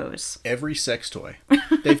dildos. Every sex toy.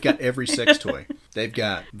 They've got every sex toy. They've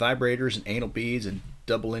got vibrators and anal beads and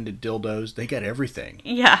double-ended dildos. They got everything.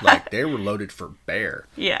 Yeah. Like, they were loaded for bear.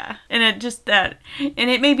 Yeah. And it just that, and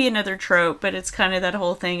it may be another trope, but it's kind of that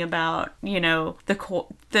whole thing about, you know,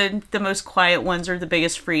 the most quiet ones are the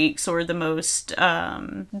biggest freaks, or the most,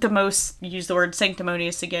 use the word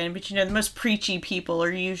sanctimonious again, but you know, the most preachy people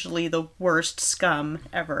are usually the worst scum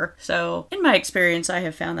ever. So in my experience, I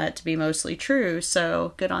have found that to be mostly true.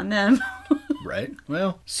 So good on them. Right.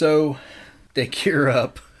 Well, so they gear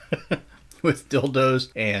up with dildos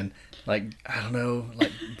and, like, I don't know,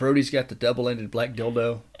 like, Brody's got the double-ended black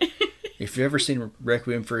dildo. If you've ever seen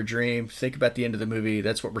Requiem for a Dream, think about the end of the movie.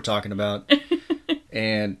 That's what we're talking about.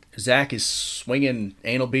 And Zach is swinging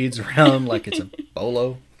anal beads around like it's a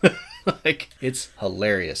bolo. Like, it's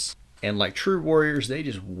hilarious. And like true warriors, they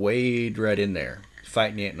just wade right in there,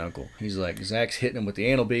 fighting the aunt and uncle. He's like, Zach's hitting him with the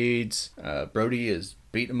anal beads. Brody is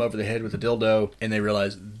beating him over the head with a dildo. And they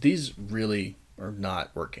realize these really are not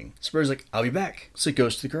working. So Brody's like, I'll be back. So he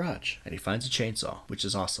goes to the garage and he finds a chainsaw, which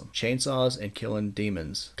is awesome. Chainsaws and killing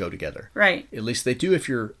demons go together. Right. At least they do if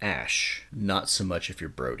you're Ash, not so much if you're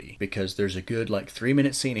Brody, because there's a good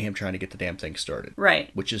 3-minute scene of him trying to get the damn thing started. Right.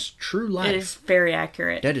 Which is true life. It is very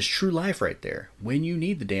accurate. That is true life right there. When you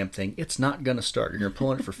need the damn thing, it's not going to start. You're going to pull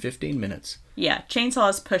on it for 15 minutes. Yeah,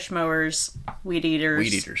 chainsaws, push mowers, weed eaters.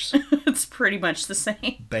 Weed eaters. It's pretty much the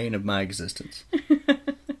same. Bane of my existence.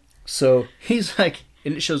 So he's like,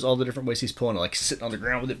 and it shows all the different ways he's pulling it, like sitting on the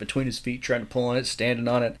ground with it between his feet, trying to pull on it, standing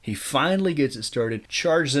on it. He finally gets it started,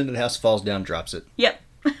 charges into the house, falls down, drops it. Yep.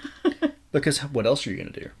 Because what else are you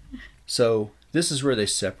going to do? So this is where they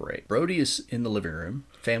separate. Brody is in the living room,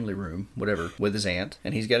 family room, whatever, with his aunt,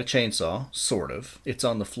 and he's got a chainsaw, sort of. It's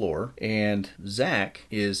on the floor, and Zach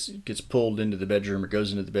gets pulled into the bedroom, or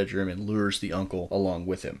goes into the bedroom and lures the uncle along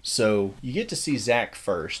with him. So you get to see Zach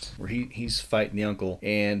first, where he's fighting the uncle,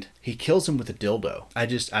 and he kills him with a dildo. I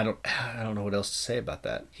don't know what else to say about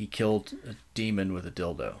that. He killed a demon with a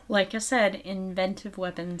dildo. Like I said, inventive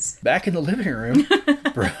weapons. Back in the living room,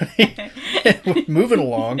 Brody, moving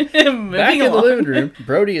along. Back in the living room,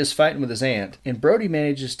 Brody is fighting with his aunt, and Brody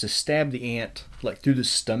manages to stab the aunt through the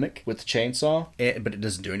stomach with the chainsaw, but it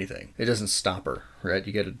doesn't do anything. It doesn't stop her, right?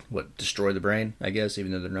 You gotta, destroy the brain, I guess,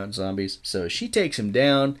 even though they're not zombies. So she takes him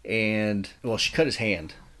down, and, she cut his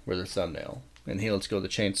hand with her thumbnail. And he lets go of the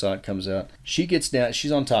chainsaw, it comes out. She gets down,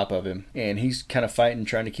 she's on top of him, and he's kind of fighting,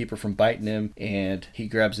 trying to keep her from biting him, and he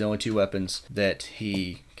grabs the only 2 weapons that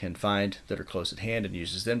he can find that are close at hand and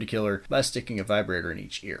uses them to kill her by sticking a vibrator in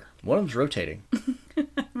each ear. One of them's rotating.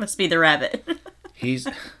 Must be the rabbit. He's...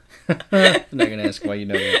 I'm not going to ask why you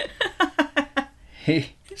know that.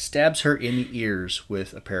 He stabs her in the ears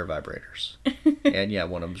with a pair of vibrators. And yeah,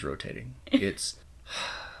 one of them's rotating. It's...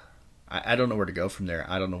 I don't know where to go from there.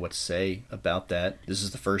 I don't know what to say about that. This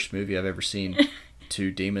is the first movie I've ever seen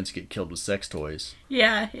 2 demons get killed with sex toys.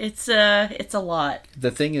 Yeah, it's a lot.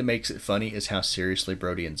 The thing that makes it funny is how seriously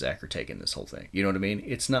Brody and Zach are taking this whole thing. You know what I mean?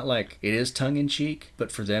 It's not like, it is tongue-in-cheek,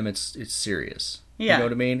 but for them it's serious. Yeah. You know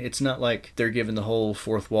what I mean? It's not like they're giving the whole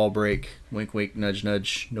fourth wall break, wink, wink, nudge,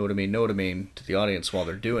 nudge, know what I mean, to the audience while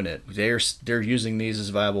they're doing it. They're using these as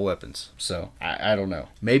viable weapons. So, I don't know.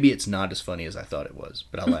 Maybe it's not as funny as I thought it was,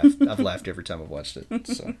 but I laughed. I've laughed every time I've watched it.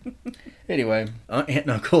 So, anyway, Aunt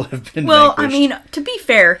and Uncle have been vanquished. I mean, to be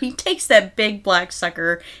fair, he takes that big black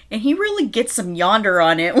sucker and he really gets some yonder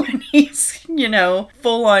on it when he's,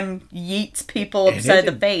 full on yeets people upside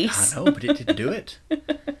the face. I know, but it didn't do it.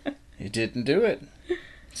 It didn't do it.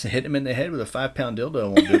 So hit him in the head with a 5-pound dildo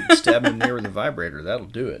won't do it. Stab him there with a vibrator. That'll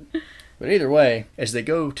do it. But either way, as they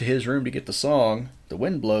go to his room to get the song, the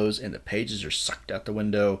wind blows and the pages are sucked out the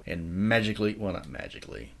window and magically, well, not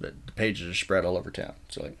magically, but the pages are spread all over town.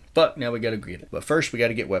 So fuck, now we gotta get it. But first we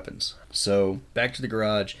gotta get weapons. So back to the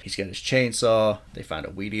garage. He's got his chainsaw. They find a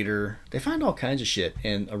weed eater. They find all kinds of shit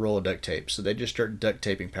and a roll of duct tape. So they just start duct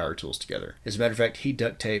taping power tools together. As a matter of fact, he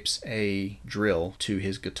duct tapes a drill to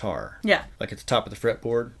his guitar. Yeah. Like at the top of the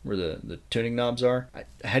fretboard where the tuning knobs are.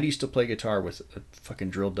 How do you still play guitar with a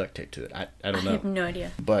fucking drill duct tape to it? I don't know. I have no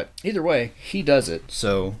idea. But either way, he does it.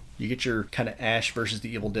 So you get your kind of Ash versus the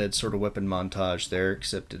Evil Dead sort of weapon montage there,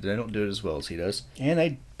 except they don't do it as well as he does. And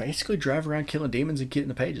they basically drive around killing demons and getting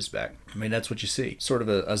the pages back. I mean, that's what you see. Sort of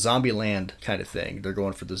a zombie land kind of thing. They're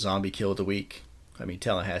going for the zombie kill of the week. I mean,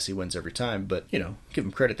 Tallahassee wins every time, but, give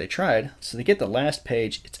them credit, they tried. So they get the last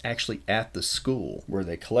page. It's actually at the school where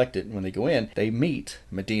they collect it. And when they go in, they meet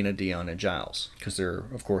Medina, Dion, and Giles, because they're,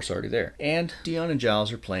 of course, already there. And Dion and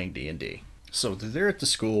Giles are playing D&D. So they're there at the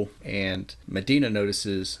school, and Medina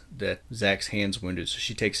notices that Zach's hand's wounded, so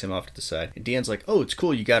she takes him off to the side. And Dion's like, oh, it's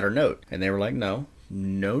cool, you got our note. And they were like, no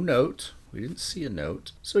note. We didn't see a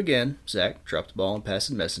note. So again, Zach dropped the ball on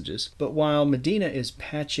passing messages. But while Medina is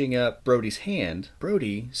patching up Brody's hand,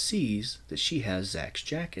 Brody sees that she has Zach's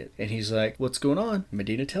jacket. And he's like, what's going on?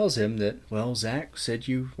 Medina tells him that, well, Zach said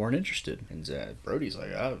you weren't interested. And Brody's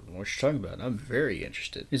like, I don't know what you're talking about. I'm very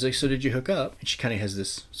interested. He's like, so did you hook up? And she kind of has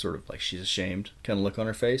this sort of like she's ashamed kind of look on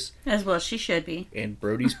her face. As well she should be. And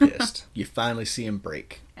Brody's pissed. You finally see him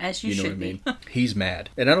break. As you should be. He's mad.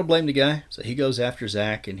 And I don't blame the guy. So he goes after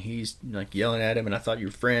Zach and he's like yelling at him, and I thought you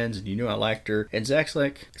were friends and you knew I liked her. And Zach's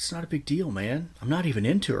like, it's not a big deal, man. I'm not even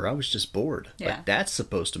into her. I was just bored. Yeah. Like, that's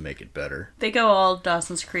supposed to make it better. They go all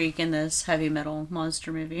Dawson's Creek in this heavy metal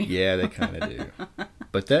monster movie. Yeah, they kind of do.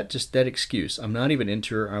 But that excuse, I'm not even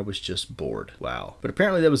into her, I was just bored. Wow. But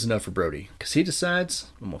apparently that was enough for Brody. Because he decides,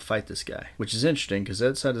 I'm going to fight this guy. Which is interesting, because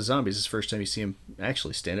outside of zombies, it's the first time you see him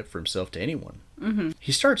actually stand up for himself to anyone. Mm-hmm.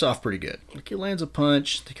 He starts off pretty good. Like, he lands a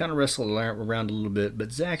punch, they kind of wrestle around a little bit,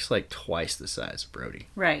 but Zach's like twice the size of Brody.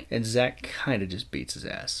 Right. And Zach kind of just beats his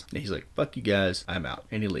ass. And he's like, fuck you guys, I'm out.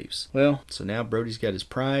 And he leaves. Well, so now Brody's got his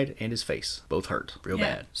pride and his face. Both hurt. Real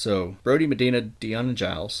bad. So Brody, Medina, Dion, and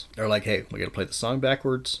Giles are like, hey, we got to play the song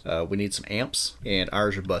backwards. We need some amps. And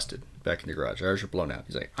ours are busted. Back in the garage. Ours are blown out.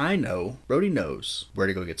 He's like, I know. Brody knows where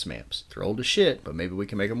to go get some amps. They're old as shit, but maybe we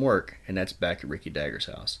can make them work. And that's back at Ricky Dagger's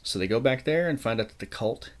house. So they go back there and find out that the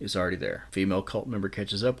cult is already there. Female cult member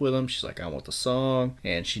catches up with them. She's like, I want the song.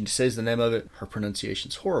 And she says the name of it. Her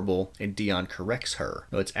pronunciation's horrible. And Dion corrects her.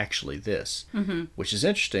 No, it's actually this. Mm-hmm. Which is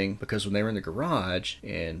interesting because when they were in the garage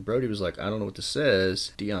and Brody was like, I don't know what this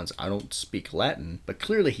says. Dion's, I don't speak Latin. But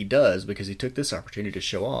clearly he does because he took this opportunity to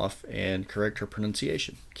show off and correct her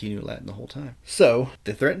pronunciation. He knew Latin the whole time. So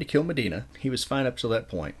they threatened to kill Medina. He was fine up till that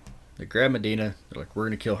point. They grab Medina. They're like, we're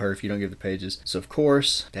going to kill her if you don't give the pages. So, of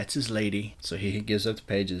course, that's his lady. So he gives up the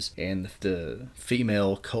pages. And the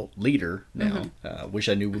female cult leader now, wish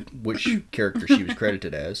I knew which character she was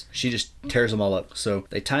credited as, she just tears them all up. So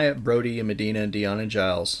they tie up Brody and Medina and Dion and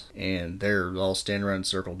Giles. And they're all standing around in a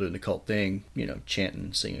circle doing the cult thing,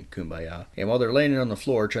 chanting, singing Kumbaya. And while they're laying on the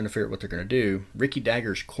floor trying to figure out what they're going to do, Ricky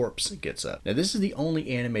Dagger's corpse gets up. Now, this is the only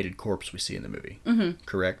animated corpse we see in the movie. Mm-hmm.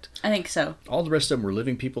 Correct? I think so. All the rest of them were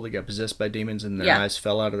living people that got possessed by demons and their eyes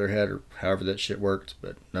fell out of their head, or however that shit worked,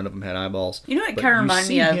 but none of them had eyeballs. You know what kind of reminds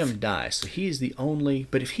me of? You see him die, so he's the only...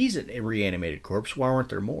 But if he's a reanimated corpse, why weren't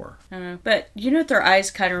there more? I don't know. But you know what their eyes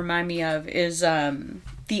kind of remind me of is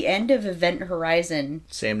the end of Event Horizon.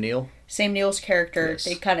 Sam Neill? Sam Neill's character, yes.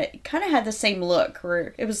 They kind of had the same look,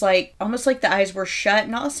 where it was like almost like the eyes were shut,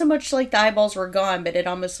 not so much like the eyeballs were gone, but it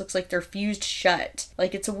almost looks like they're fused shut.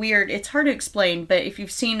 Like it's hard to explain, but if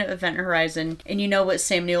you've seen Event Horizon and you know what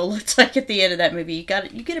Sam Neill looks like at the end of that movie, you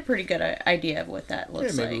get a pretty good idea of what that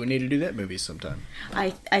looks like. Maybe we need to do that movie sometime.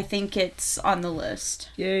 I think it's on the list.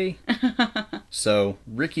 Yay. So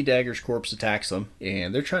Ricky Dagger's corpse attacks them,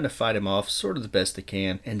 and they're trying to fight him off sort of the best they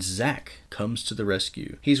can, and Zach comes to the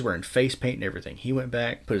rescue. He's wearing face paint and everything. He went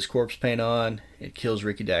back, put his corpse paint on. It kills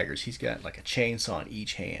Ricky Daggers. He's got like a chainsaw in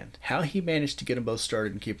each hand. How he managed to get them both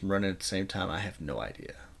started and keep them running at the same time, I have no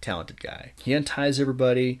idea. Talented guy. He unties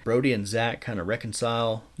everybody. Brody and Zach kind of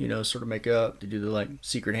reconcile, sort of make up. They do the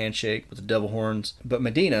secret handshake with the devil horns. But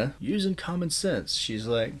Medina, using common sense, she's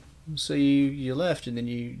like, so you left and then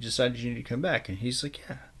you decided you need to come back. And he's like,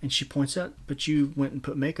 yeah. And she points out, but you went and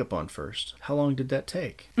put makeup on first. How long did that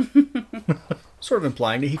take? Sort of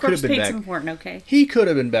implying that he could have been back. Weren't okay. He could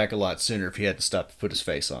have been back a lot sooner if he hadn't stopped to put his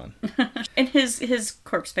face on. And his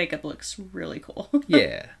corpse makeup looks really cool.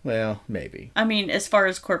 Yeah, well, maybe. I mean, as far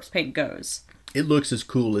as corpse paint goes. It looks as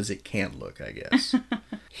cool as it can look, I guess.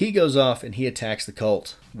 He goes off and he attacks the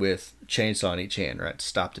cult with chainsaw in each hand, right, to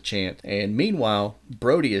stop the chant. And meanwhile,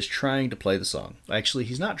 Brody is trying to play the song. Actually,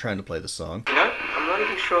 he's not trying to play the song. I'm not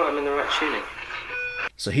even sure I'm in the right tuning.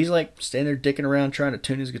 So he's standing there dicking around trying to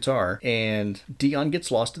tune his guitar, and Dion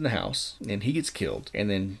gets lost in the house, and he gets killed.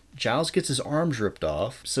 And then Giles gets his arms ripped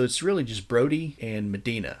off. So it's really just Brody and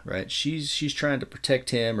Medina, right? She's trying to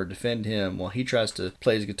protect him or defend him while he tries to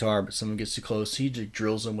play his guitar, but someone gets too close. He just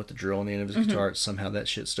drills him with the drill on the end of his guitar. Somehow that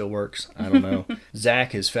shit still works. I don't know.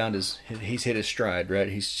 Zach has found he's hit his stride, right?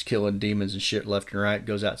 He's killing demons and shit left and right.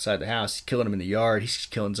 Goes outside the house. He's killing them in the yard. He's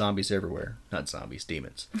killing zombies everywhere. Not zombies,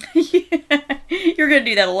 demons. You're going to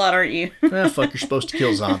do that a lot, aren't you? Fuck, you're supposed to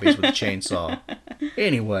kill zombies with a chainsaw.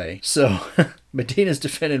 Anyway, so Medina's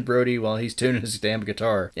defending Brody while he's tuning his damn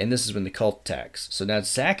guitar, and this is when the cult attacks. So now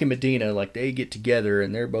Zach and Medina, like, they get together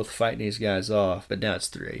and they're both fighting these guys off, but now it's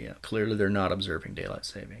 3 a.m. Clearly they're not observing daylight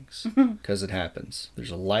savings, because it happens.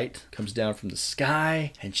 There's a light comes down from the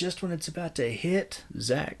sky, and just when it's about to hit,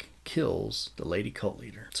 Zach kills the lady cult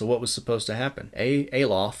leader. So what was supposed to happen?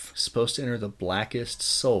 Alof is supposed to enter the blackest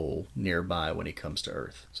soul nearby when he comes to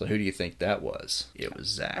Earth. So who do you think that was? It was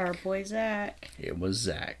Zach. Our boy Zach. It was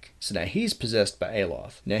Zach. So now he's possessed by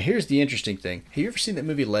Alof. Now here's the interesting thing. Have you ever seen that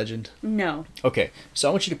movie Legend? No. Okay, so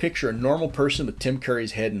I want you to picture a normal person with Tim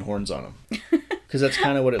Curry's head and horns on him. Because that's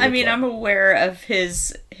kind of what it looks like. I mean, I'm aware of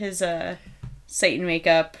his Satan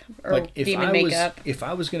makeup or like demon makeup. If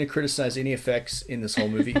I was going to criticize any effects in this whole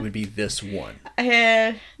movie, it would be this one.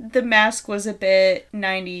 The mask was a bit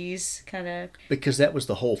 90s kind of. Because that was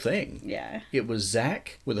the whole thing. Yeah. It was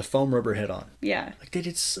Zach with a foam rubber head on. Yeah. Like, they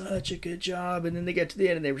did such a good job, and then they got to the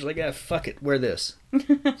end and they were like, ah, fuck it, wear this.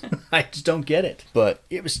 I just don't get it. But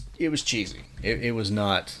it was cheesy. It was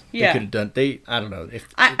not. Yeah. They could have done. I don't know.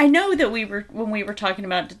 I know that when we were talking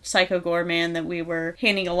about Psycho Goreman, that we were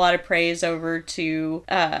handing a lot of praise over to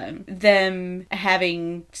them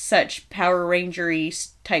having such Power Ranger-y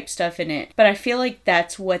type stuff in it. But I feel like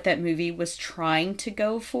that's what that movie was trying to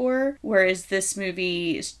go for. Whereas this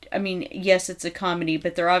movie, I mean, yes, it's a comedy,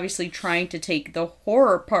 but they're obviously trying to take the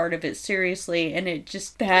horror part of it seriously. And it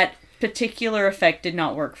just, that particular effect did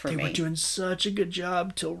not work for me. They were doing such a good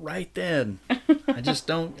job till right then. I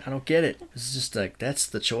don't get it. It's just like, that's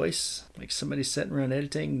the choice. Like, somebody sitting around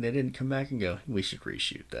editing, they didn't come back and go, we should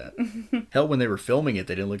reshoot that. Hell, when they were filming it,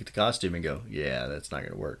 they didn't look at the costume and go, yeah, that's not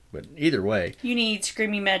going to work. But either way. You need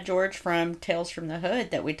Screaming Mad George from Tales from the Hood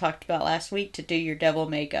that we talked about last week to do your devil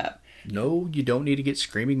makeup. No, you don't need to get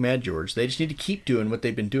Screaming Mad George. They just need to keep doing what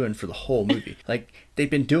they've been doing for the whole movie. Like, they've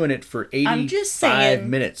been doing it for 85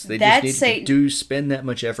 minutes. They just need to spend that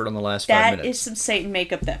much effort on the last 5 minutes. That is some Satan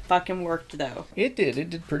makeup that fucking worked, though. It did. It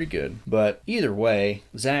did pretty good. But either way,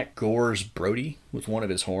 Zach gores Brody with one of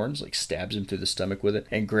his horns, like stabs him through the stomach with it,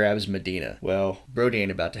 and grabs Medina. Well, Brody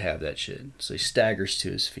ain't about to have that shit. So he staggers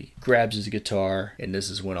to his feet, grabs his guitar, and this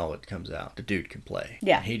is when all it comes out. The dude can play.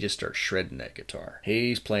 Yeah. And he just starts shredding that guitar.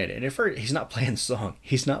 He's playing it. And at first, he's not playing the song.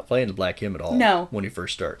 He's not playing the Black Hymn at all. No. When he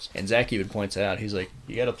first starts. And Zach even points out, he's like,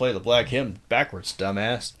 you gotta play the Black Hymn backwards,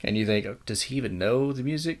 dumbass. And you think, oh, does he even know the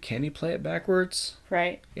music? Can he play it backwards?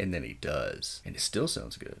 Right. And then he does. And it still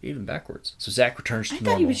sounds good, even backwards. So Zach returns to normal.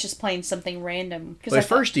 I thought he was just playing something random. Well, at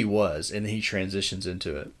first he was, and then he transitions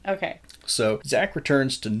into it. Okay. So Zach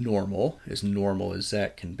returns to normal as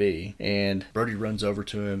Zach can be. And Brody runs over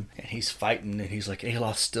to him, and he's fighting, and he's like,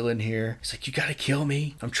 Alof's still in here. He's like, you gotta kill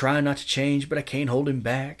me. I'm trying not to change, but I can't hold him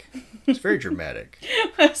back. It's very dramatic.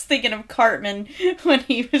 I was thinking of Cartman when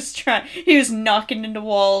he was knocking into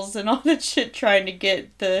walls and all that shit trying to get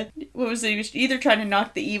he was either trying to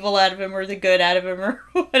knock the evil out of him or the good out of him or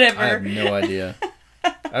whatever. I have no idea.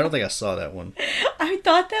 I don't think I saw that one. I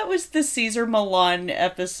thought that was the Caesar Milan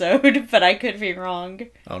episode, but I could be wrong.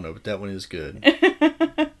 I don't know, but that one is good.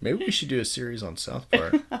 Maybe we should do a series on South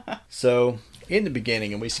Park. So, in the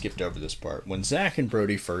beginning, and we skipped over this part, when Zach and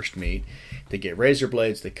Brody first meet, they get razor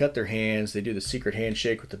blades, they cut their hands, they do the secret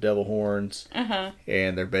handshake with the devil horns,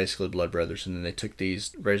 and they're basically blood brothers. And then they took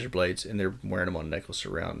these razor blades and they're wearing them on a necklace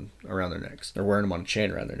around their necks. They're wearing them on a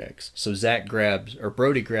chain around their necks. So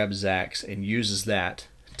Brody grabs Zach's and uses that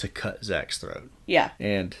to cut Zach's throat. Yeah.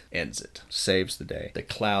 And ends it. Saves the day. The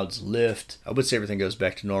clouds lift. I would say everything goes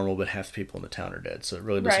back to normal, but half the people in the town are dead. So it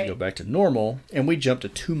really doesn't go back to normal. And we jump to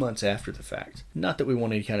 2 months after the fact. Not that we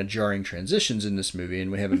want any kind of jarring transitions in this movie,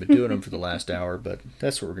 and we haven't been doing them for the last hour, but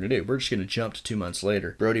that's what we're going to do. We're just going to jump to 2 months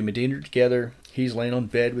later. Brody and Medina are together. He's laying on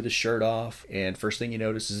bed with his shirt off, and first thing you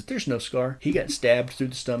notice is that there's no scar. He got stabbed through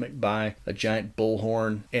the stomach by a giant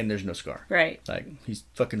bullhorn, and there's no scar. Right. Like, he's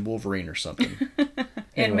fucking Wolverine or something.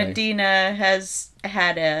 And Anyway. Medina has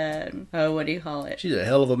had what do you call it? She's a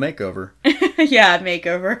hell of a makeover. Yeah,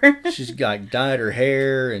 makeover. She's got dyed her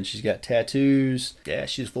hair, and she's got tattoos. Yeah,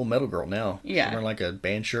 she's a full metal girl now. Yeah. She's wearing like a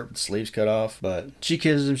band shirt with the sleeves cut off. But she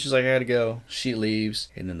kisses him. She's like, I gotta go. She leaves,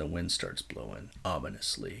 and then the wind starts blowing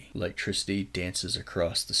ominously. Electricity dances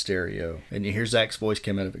across the stereo, and you hear Zach's voice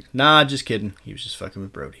come out of it. Nah, just kidding. He was just fucking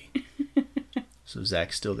with Brody. So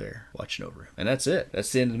Zach's still there, watching over him. And that's it.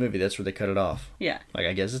 That's the end of the movie. That's where they cut it off. Yeah. Like,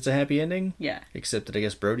 I guess it's a happy ending. Yeah. Except that I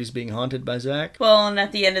guess Brody's being haunted by Zach. Well, and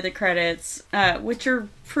at the end of the credits, which are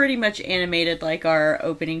pretty much animated like our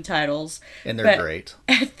opening titles. And they're But great.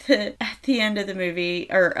 At the end of the movie,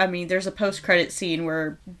 there's a post-credit scene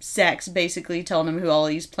where Zach's basically telling him who all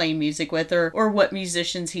he's playing music with, or what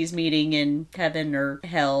musicians he's meeting in heaven or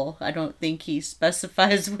hell. I don't think he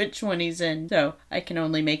specifies which one he's in, so I can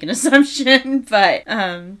only make an assumption. But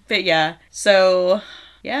yeah. So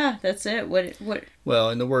yeah, that's it. What? Well,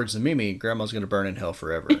 in the words of Mimi, Grandma's going to burn in hell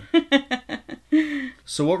forever.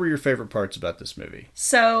 So what were your favorite parts about this movie?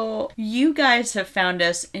 So, you guys have found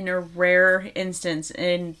us in a rare instance,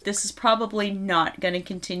 and this is probably not going to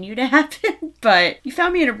continue to happen, but you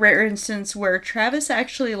found me in a rare instance where Travis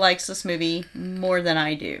actually likes this movie more than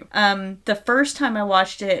I do. The first time I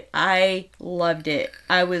watched it, I loved it.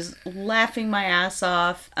 I was laughing my ass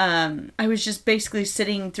off. I was just basically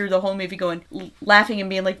sitting through the whole movie laughing and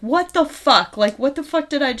being like, what the fuck? Like, what the fuck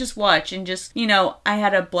did I just watch? And just, I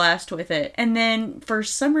had a blast with it. And then, for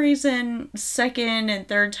some reason, second and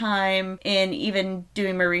third time, and even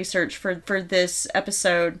doing my research for this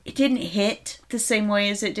episode, it didn't hit the same way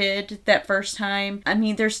as it did that first time. I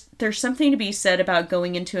mean, there's something to be said about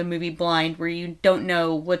going into a movie blind where you don't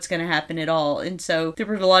know what's going to happen at all. And so there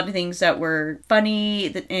were a lot of things that were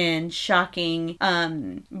funny and shocking.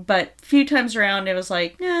 But a few times around, it was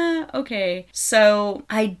like, nah, okay. So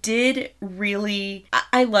I did really,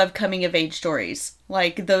 I love coming of age stories.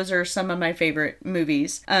 Like, those are some of my favorite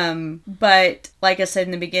movies. But like I said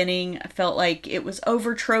in the beginning, I felt like it was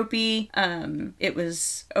over tropey. It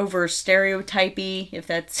was over stereotypy, if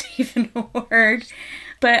that's even a word.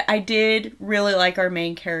 But I did really like our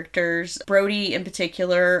main characters. Brody in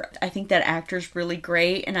particular, I think that actor's really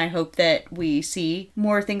great, and I hope that we see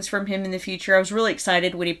more things from him in the future. I was really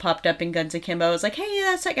excited when he popped up in Guns Akimbo. I was like, hey,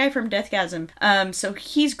 that's that guy from Deathgasm. So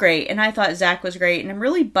he's great, and I thought Zach was great, and I'm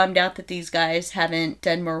really bummed out that these guys haven't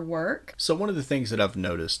done more work. So one of the things that I've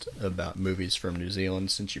noticed about movies from New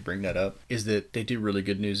Zealand, since you bring that up, is that they do really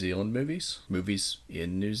good New Zealand movies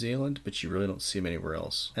in New Zealand, but you really don't see them anywhere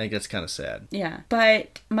else. I think that's kind of sad. Yeah, but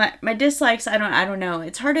my dislikes, I don't know.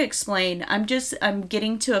 It's hard to explain. I'm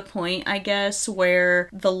getting to a point, I guess, where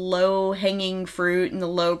the low-hanging fruit and the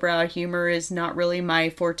lowbrow humor is not really my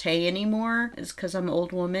forte anymore. It's because I'm an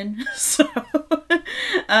old woman. So,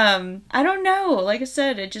 I don't know. Like I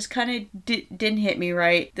said, it just kind of didn't hit me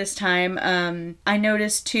right this time. I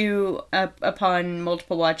noticed, too, upon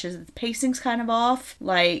multiple watches, that the pacing's kind of off.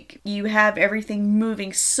 Like, you have everything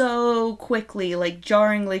moving so quickly, like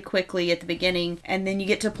jarringly quickly at the beginning, and then you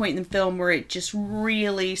get to a point in the film where it just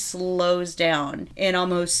really slows down and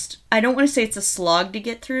almost, I don't want to say it's a slog to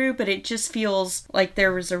get through, but it just feels like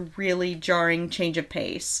there was a really jarring change of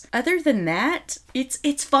pace. Other than that,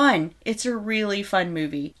 it's fun. It's a really fun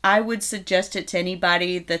movie. I would suggest it to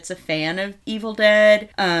anybody that's a fan of Evil Dead,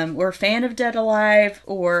 or a fan of Dead Alive,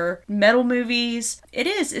 or metal movies.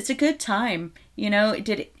 It's a good time.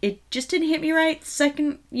 It just didn't hit me right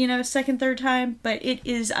second, third time, but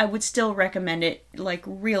I would still recommend it, like,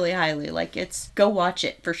 really highly. Like, go watch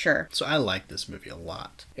it for sure. So I like this movie a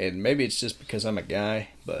lot. And maybe it's just because I'm a guy,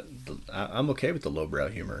 but I'm okay with the lowbrow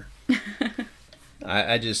humor.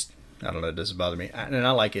 I don't know, it doesn't bother me. And I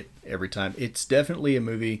like it every time. It's definitely a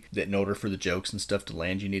movie that in order for the jokes and stuff to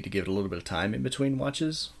land, you need to give it a little bit of time in between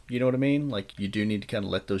watches. You know what I mean? Like, you do need to kind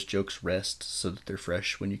of let those jokes rest so that they're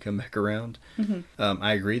fresh when you come back around. Mm-hmm.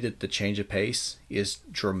 I agree that the change of pace is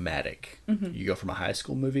dramatic. Mm-hmm. You go from a high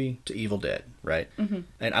school movie to Evil Dead, right? Mm-hmm.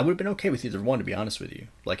 And I would have been okay with either one, to be honest with you.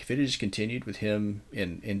 Like, if it had just continued with him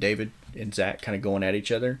and David and Zach kind of going at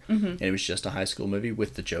each other, mm-hmm. and it was just a high school movie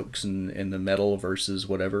with the jokes and the metal versus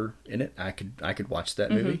whatever in it, I could watch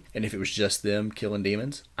that movie. Mm-hmm. And if it was just them killing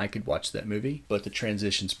demons, I could watch that movie. But the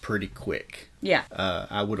transition's pretty quick. Yeah.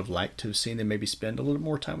 I would have liked to have seen them maybe spend a little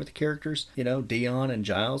more time with the characters, Dion and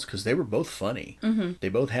Giles, because they were both funny. Mm-hmm. They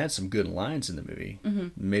both had some good lines in the movie. Mm-hmm.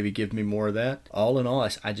 Maybe give me more of that. All in all,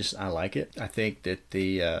 I like it. I think that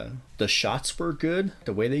the shots were good.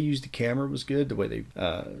 The way they used the camera was good. The way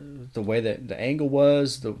that the angle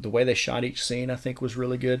was, the way they shot each scene, I think was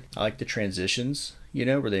really good. I like the transitions.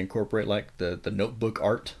 Where they incorporate like the notebook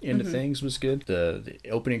art into mm-hmm. things was good. The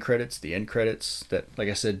opening credits, the end credits, that, like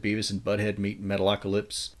I said, Beavis and Butthead meet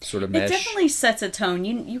Metalocalypse sort of mesh. It definitely sets a tone.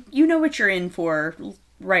 You know what you're in for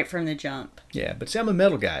right from the jump. Yeah, but see, I'm a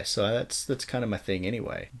metal guy, so that's kind of my thing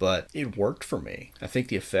anyway. But it worked for me. I think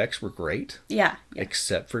the effects were great. Yeah.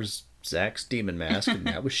 Except for Zach's demon mask, and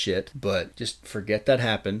that was shit. But just forget that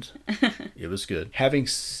happened. It was good. Having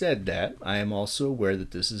said that, I am also aware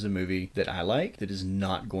that this is a movie that I like that is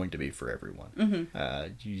not going to be for everyone.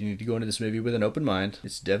 You need to go into this movie with an open mind.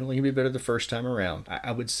 It's definitely going to be better the first time around.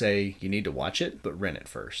 I would say you need to watch it, but rent it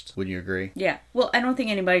first. Wouldn't you agree? Yeah. Well, I don't think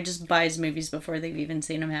anybody just buys movies before they've even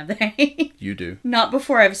seen them, have they? You do. Not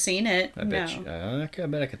before I've seen it. I bet you. I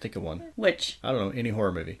bet I could think of one. Which? I don't know, any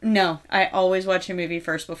horror movie. No. I always watch a movie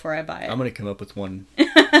first before I buy it. I'm going to come up with one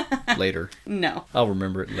later. No. I'll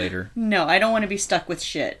remember it later. No, I don't want to be stuck with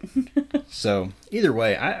shit. So, either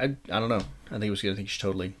way, I don't know. I think it was good. I think you should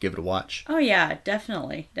totally give it a watch. Oh, yeah.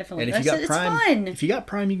 Definitely. Definitely. And if you got Prime, it's fun. if you got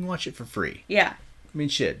Prime, you can watch it for free. Yeah. I mean,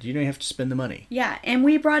 shit, you don't have to spend the money. Yeah, and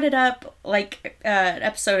we brought it up like an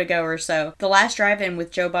episode ago or so. The Last Drive-In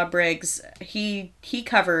with Joe Bob Briggs, he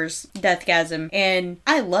covers Deathgasm, and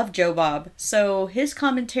I love Joe Bob. So his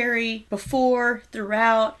commentary before,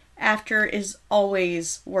 throughout, after is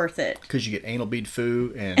always worth it. Because you get anal bead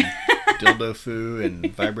foo and dildo foo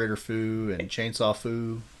and vibrator foo and chainsaw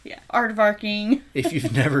foo. Yeah, aardvarking. If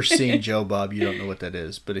you've never seen Joe Bob, you don't know what that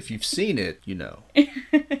is. But if you've seen it, you know.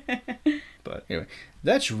 But anyway,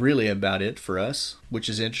 that's really about it for us, which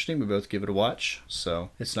is interesting. We both give it a watch, so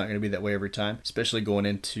it's not going to be that way every time, especially going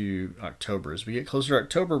into October. As we get closer to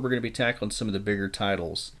October, we're going to be tackling some of the bigger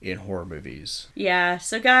titles in horror movies. Yeah,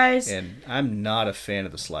 so guys... And I'm not a fan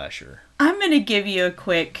of the slasher. I'm going to give you a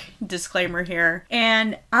quick disclaimer here,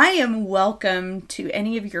 and I am welcome to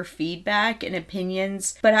any of your feedback and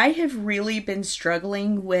opinions, but I have really been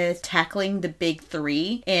struggling with tackling the big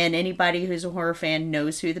three, and anybody who's a horror fan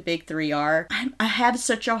knows who the big three are. I have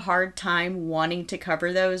such a hard time wanting to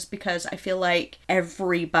cover those because I feel like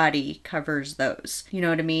everybody covers those. You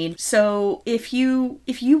know what I mean? So if you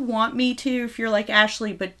want me to, if you're like,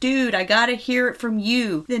 Ashley, but dude, I gotta hear it from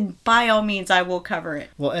you, then by all means I will cover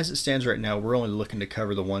it. Well, as it stands right now, we're only looking to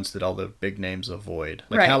cover the ones that all the big names avoid.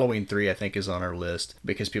 Like right. Halloween 3, I think, is on our list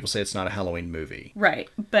because people say it's not a Halloween movie. Right,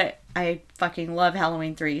 but I fucking love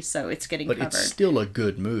Halloween 3, so it's getting covered. But it's still a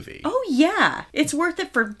good movie. Oh, yeah. It's worth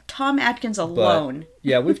it for Tom Atkins alone.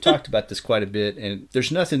 Yeah, we've talked about this quite a bit, and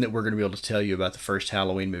there's nothing that we're going to be able to tell you about the first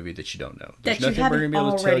Halloween movie that you don't know. There's that you nothing we're haven't going to be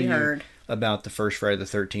able to tell already you heard. About the first Friday the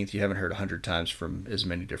 13th you haven't heard 100 times from as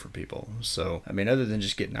many different people. So, I mean, other than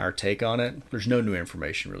just getting our take on it, there's no new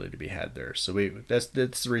information really to be had there. So that's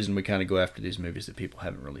the reason we kind of go after these movies that people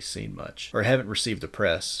haven't really seen much, or haven't received the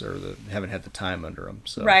press, or haven't had the time under them.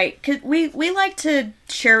 So. Right, because we like to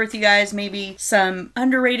share with you guys maybe some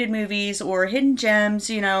underrated movies or hidden gems,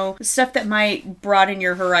 you know, stuff that might broaden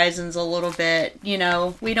your horizons a little bit. You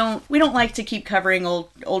know, we don't like to keep covering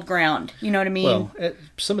old ground. You know what I mean? Well,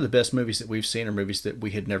 some of the best movies that we've seen are movies that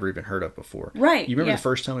we had never even heard of before. Right. You remember the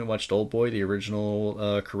first time we watched Old Boy, the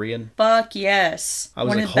original Korean? Fuck yes. I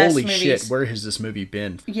was like, holy shit, where has this movie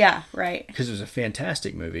been? Yeah, right. Because it was a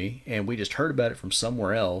fantastic movie, and we just heard about it from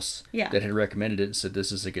somewhere else that had recommended it and said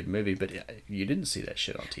this is a good movie, but you didn't see that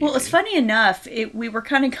shit on TV. Well, it's funny enough, we were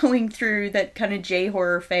kind of going through that kind of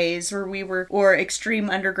J-horror phase where or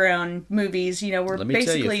extreme underground movies, you know, where Let me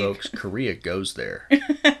basically... tell you, folks, Korea goes there.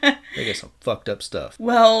 They got some fucked up stuff.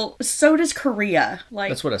 Well, so does Korea.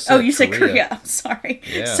 That's what I said. Oh, you said Korea. I'm sorry.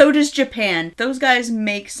 Yeah. So does Japan. Those guys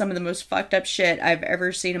make some of the most fucked up shit I've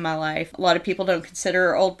ever seen in my life. A lot of people don't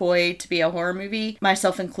consider Old Boy to be a horror movie,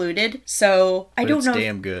 myself included. So I don't know. It's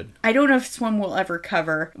damn good. I don't know if it's one we'll ever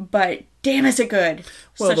cover, but damn, is it good.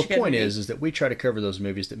 Well, the point is that we try to cover those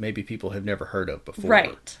movies that maybe people have never heard of before.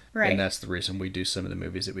 Right. And that's the reason we do some of the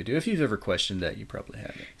movies that we do. If you've ever questioned that, you probably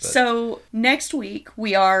haven't. But. So next week,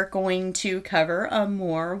 we are going to cover a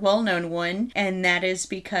more well-known one, and that is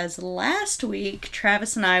because last week,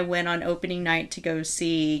 Travis and I went on opening night to go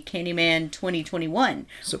see Candyman 2021.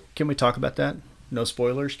 So can we talk about that? No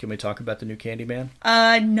spoilers? Can we talk about the new Candyman?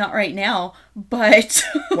 Not right now, but...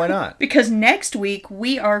 Why not? Because next week,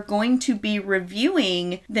 we are going to be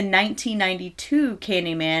reviewing the 1992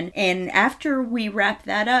 Candyman, and after we wrap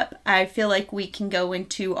that up, I feel like we can go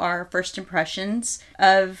into our first impressions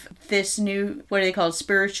of this new, what do they call it,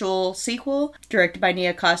 spiritual sequel, directed by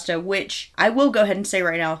Nia Costa, which I will go ahead and say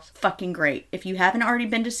right now, fucking great. If you haven't already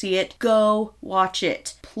been to see it, go watch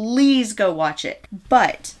it. Please go watch it.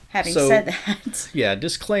 But... Having said that, yeah,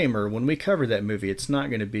 disclaimer: when we cover that movie, it's not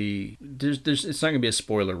going to be it's not going to be a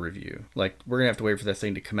spoiler review. Like we're going to have to wait for that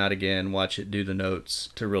thing to come out again, watch it, do the notes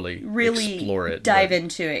to really explore it, dive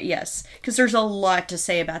into it. Yes, because there's a lot to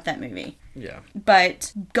say about that movie. Yeah.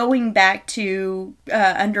 But going back to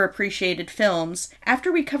underappreciated films,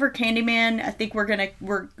 after we cover Candyman, I think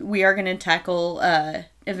we are gonna tackle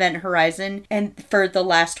Event Horizon and for the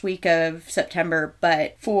last week of September.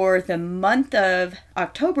 But for the month of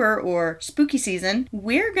October, or spooky season,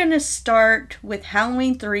 we're gonna start with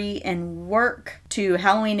Halloween 3 and work to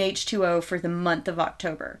Halloween H2O for the month of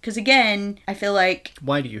October. Because again, I feel like...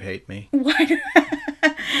 Why do you hate me?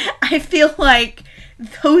 I feel like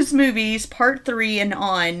those movies, part 3 and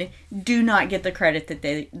on, do not get the credit that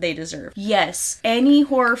they deserve. Yes, any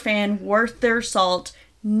horror fan worth their salt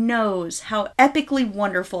knows how epically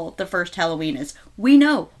wonderful the first Halloween is. We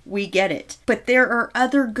know. We get it. But there are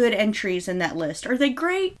other good entries in that list. Are they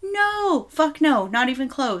great? No. Fuck no. Not even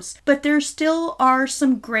close. But there still are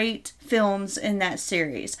some great films in that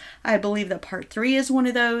series. I believe that part 3 is one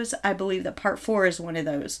of those. I believe that part 4 is one of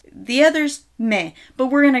those. The others, meh. But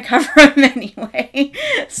we're going to cover them anyway.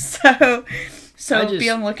 So be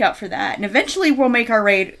on the lookout for that. And eventually we'll make our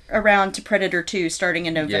raid around to Predator 2 starting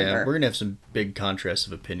in November. Yeah, we're going to have some big contrasts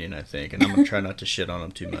of opinion, I think. And I'm going to try not to shit on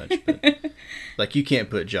them too much. But, like, you can't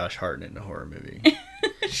put Josh Hartnett in a horror movie.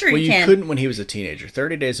 Sure you can. Well, you couldn't when he was a teenager.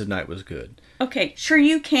 30 Days of Night was good. Okay, sure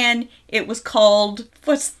you can. It was called...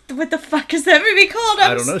 What the fuck is that movie called?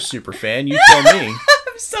 I don't know, Superfan. You tell me.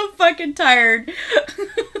 I'm so fucking tired.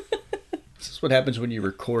 This is what happens when you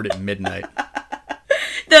record at midnight.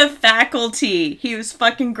 The Faculty. He was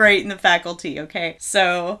fucking great in The Faculty, okay?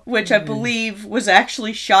 So, which I believe was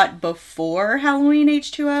actually shot before Halloween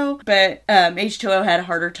H2O, but H2O had a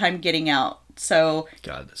harder time getting out. So...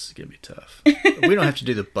 God, this is going to be tough. We don't have to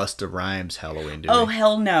do the Busta Rhymes Halloween, do we? Oh,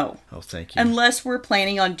 hell no. Oh, thank you. Unless we're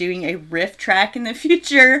planning on doing a riff track in the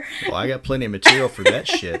future. Well, I got plenty of material for that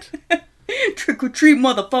shit. Trick or treat,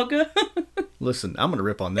 motherfucker. Listen, I'm going to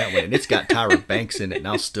rip on that one, and it's got Tyra Banks in it, and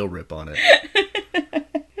I'll still rip on it.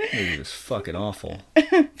 It was fucking awful.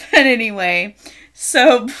 But anyway,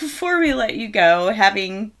 so before we let you go,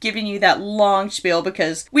 having given you that long spiel,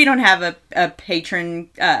 because we don't have a patron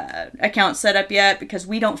account set up yet, because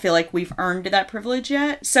we don't feel like we've earned that privilege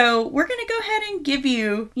yet. So we're going to go ahead and give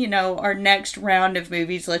you, our next round of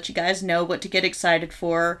movies, let you guys know what to get excited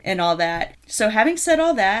for and all that. So having said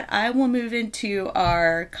all that, I will move into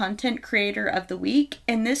our content creator of the week.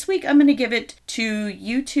 And this week I'm going to give it to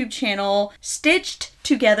YouTube channel Stitched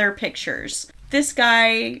Together Pictures. This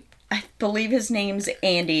guy, I believe his name's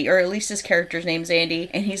Andy, or at least his character's name's Andy,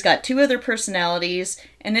 and he's got 2 other personalities,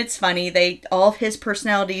 and it's funny, all of his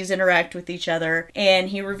personalities interact with each other, and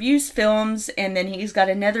he reviews films, and then he's got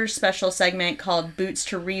another special segment called Boots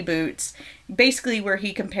to Reboots, basically where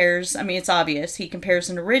he compares, it's obvious, he compares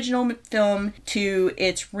an original film to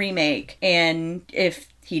its remake, and if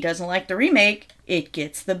he doesn't like the remake, it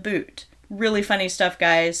gets the boot. Really funny stuff,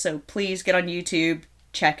 guys, so please get on YouTube,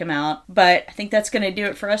 check him out. But I think that's going to do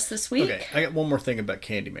it for us this week. Okay, I got one more thing about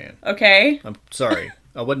Candyman. Okay. I'm sorry.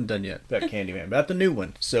 I wasn't done yet about Candyman. About the new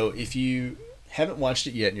one. So if you haven't watched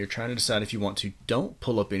it yet and you're trying to decide if you want to, don't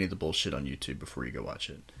pull up any of the bullshit on YouTube before you go watch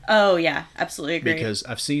it. Oh, yeah. Absolutely agree. Because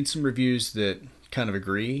I've seen some reviews that kind of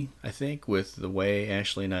agree, I think, with the way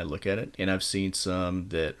Ashley and I look at it. And I've seen some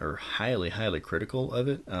that are highly, highly critical of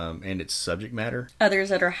it and its subject matter. Others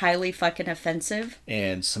that are highly fucking offensive.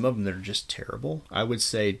 And some of them that are just terrible. I would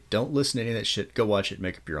say don't listen to any of that shit. Go watch it.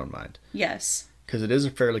 Make up your own mind. Yes. Because it is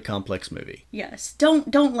a fairly complex movie. Yes.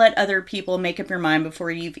 Don't let other people make up your mind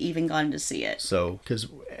before you've even gone to see it. So, because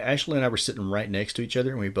Ashley and I were sitting right next to each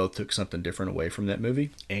other and we both took something different away from that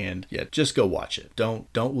movie. And yeah, just go watch it.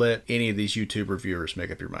 Don't let any of these YouTube reviewers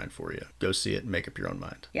make up your mind for you. Go see it and make up your own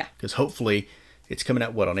mind. Yeah. Because hopefully it's coming out,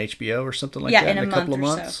 on HBO or something like that? Yeah, in a couple of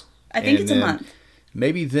month or months? So. I think it's a month.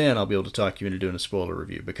 Maybe then I'll be able to talk you into doing a spoiler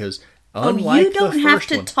review because unlike you don't have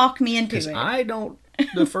to talk me into it. I don't.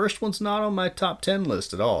 The first one's not on my top 10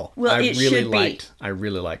 list at all. Well, it should be. I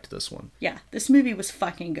really liked this one. Yeah, this movie was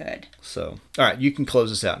fucking good. So, all right, you can close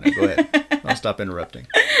this out now. Go ahead. I'll stop interrupting.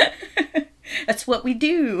 That's what we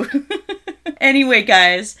do. Anyway,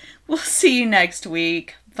 guys, we'll see you next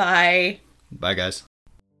week. Bye. Bye, guys.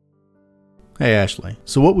 Hey, Ashley.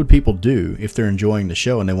 So what would people do if they're enjoying the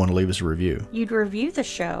show and they want to leave us a review? You'd review the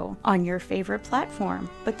show on your favorite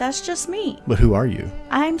platform, but that's just me. But who are you?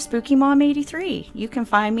 I'm SpookyMom83. You can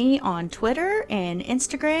find me on Twitter and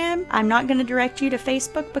Instagram. I'm not going to direct you to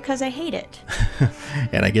Facebook because I hate it.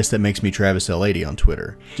 And I guess that makes me Travis L80 on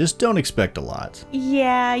Twitter. Just don't expect a lot.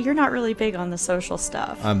 Yeah, you're not really big on the social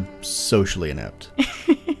stuff. I'm socially inept.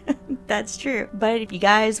 That's true. But if you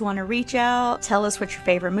guys want to reach out, tell us what your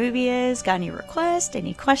favorite movie is, got any requests,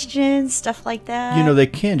 any questions, stuff like that. They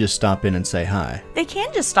can just stop in and say hi. They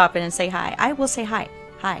can just stop in and say hi. I will say hi.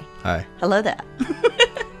 Hi. Hi. Hello there.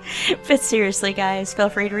 But seriously, guys, feel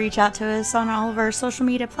free to reach out to us on all of our social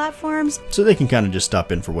media platforms So they can kind of just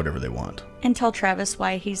stop in for whatever they want. and tell Travis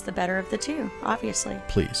why he's the better of the two, obviously.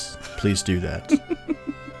 Please do that.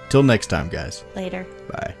 Till next time, guys. Later.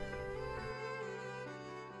 Bye.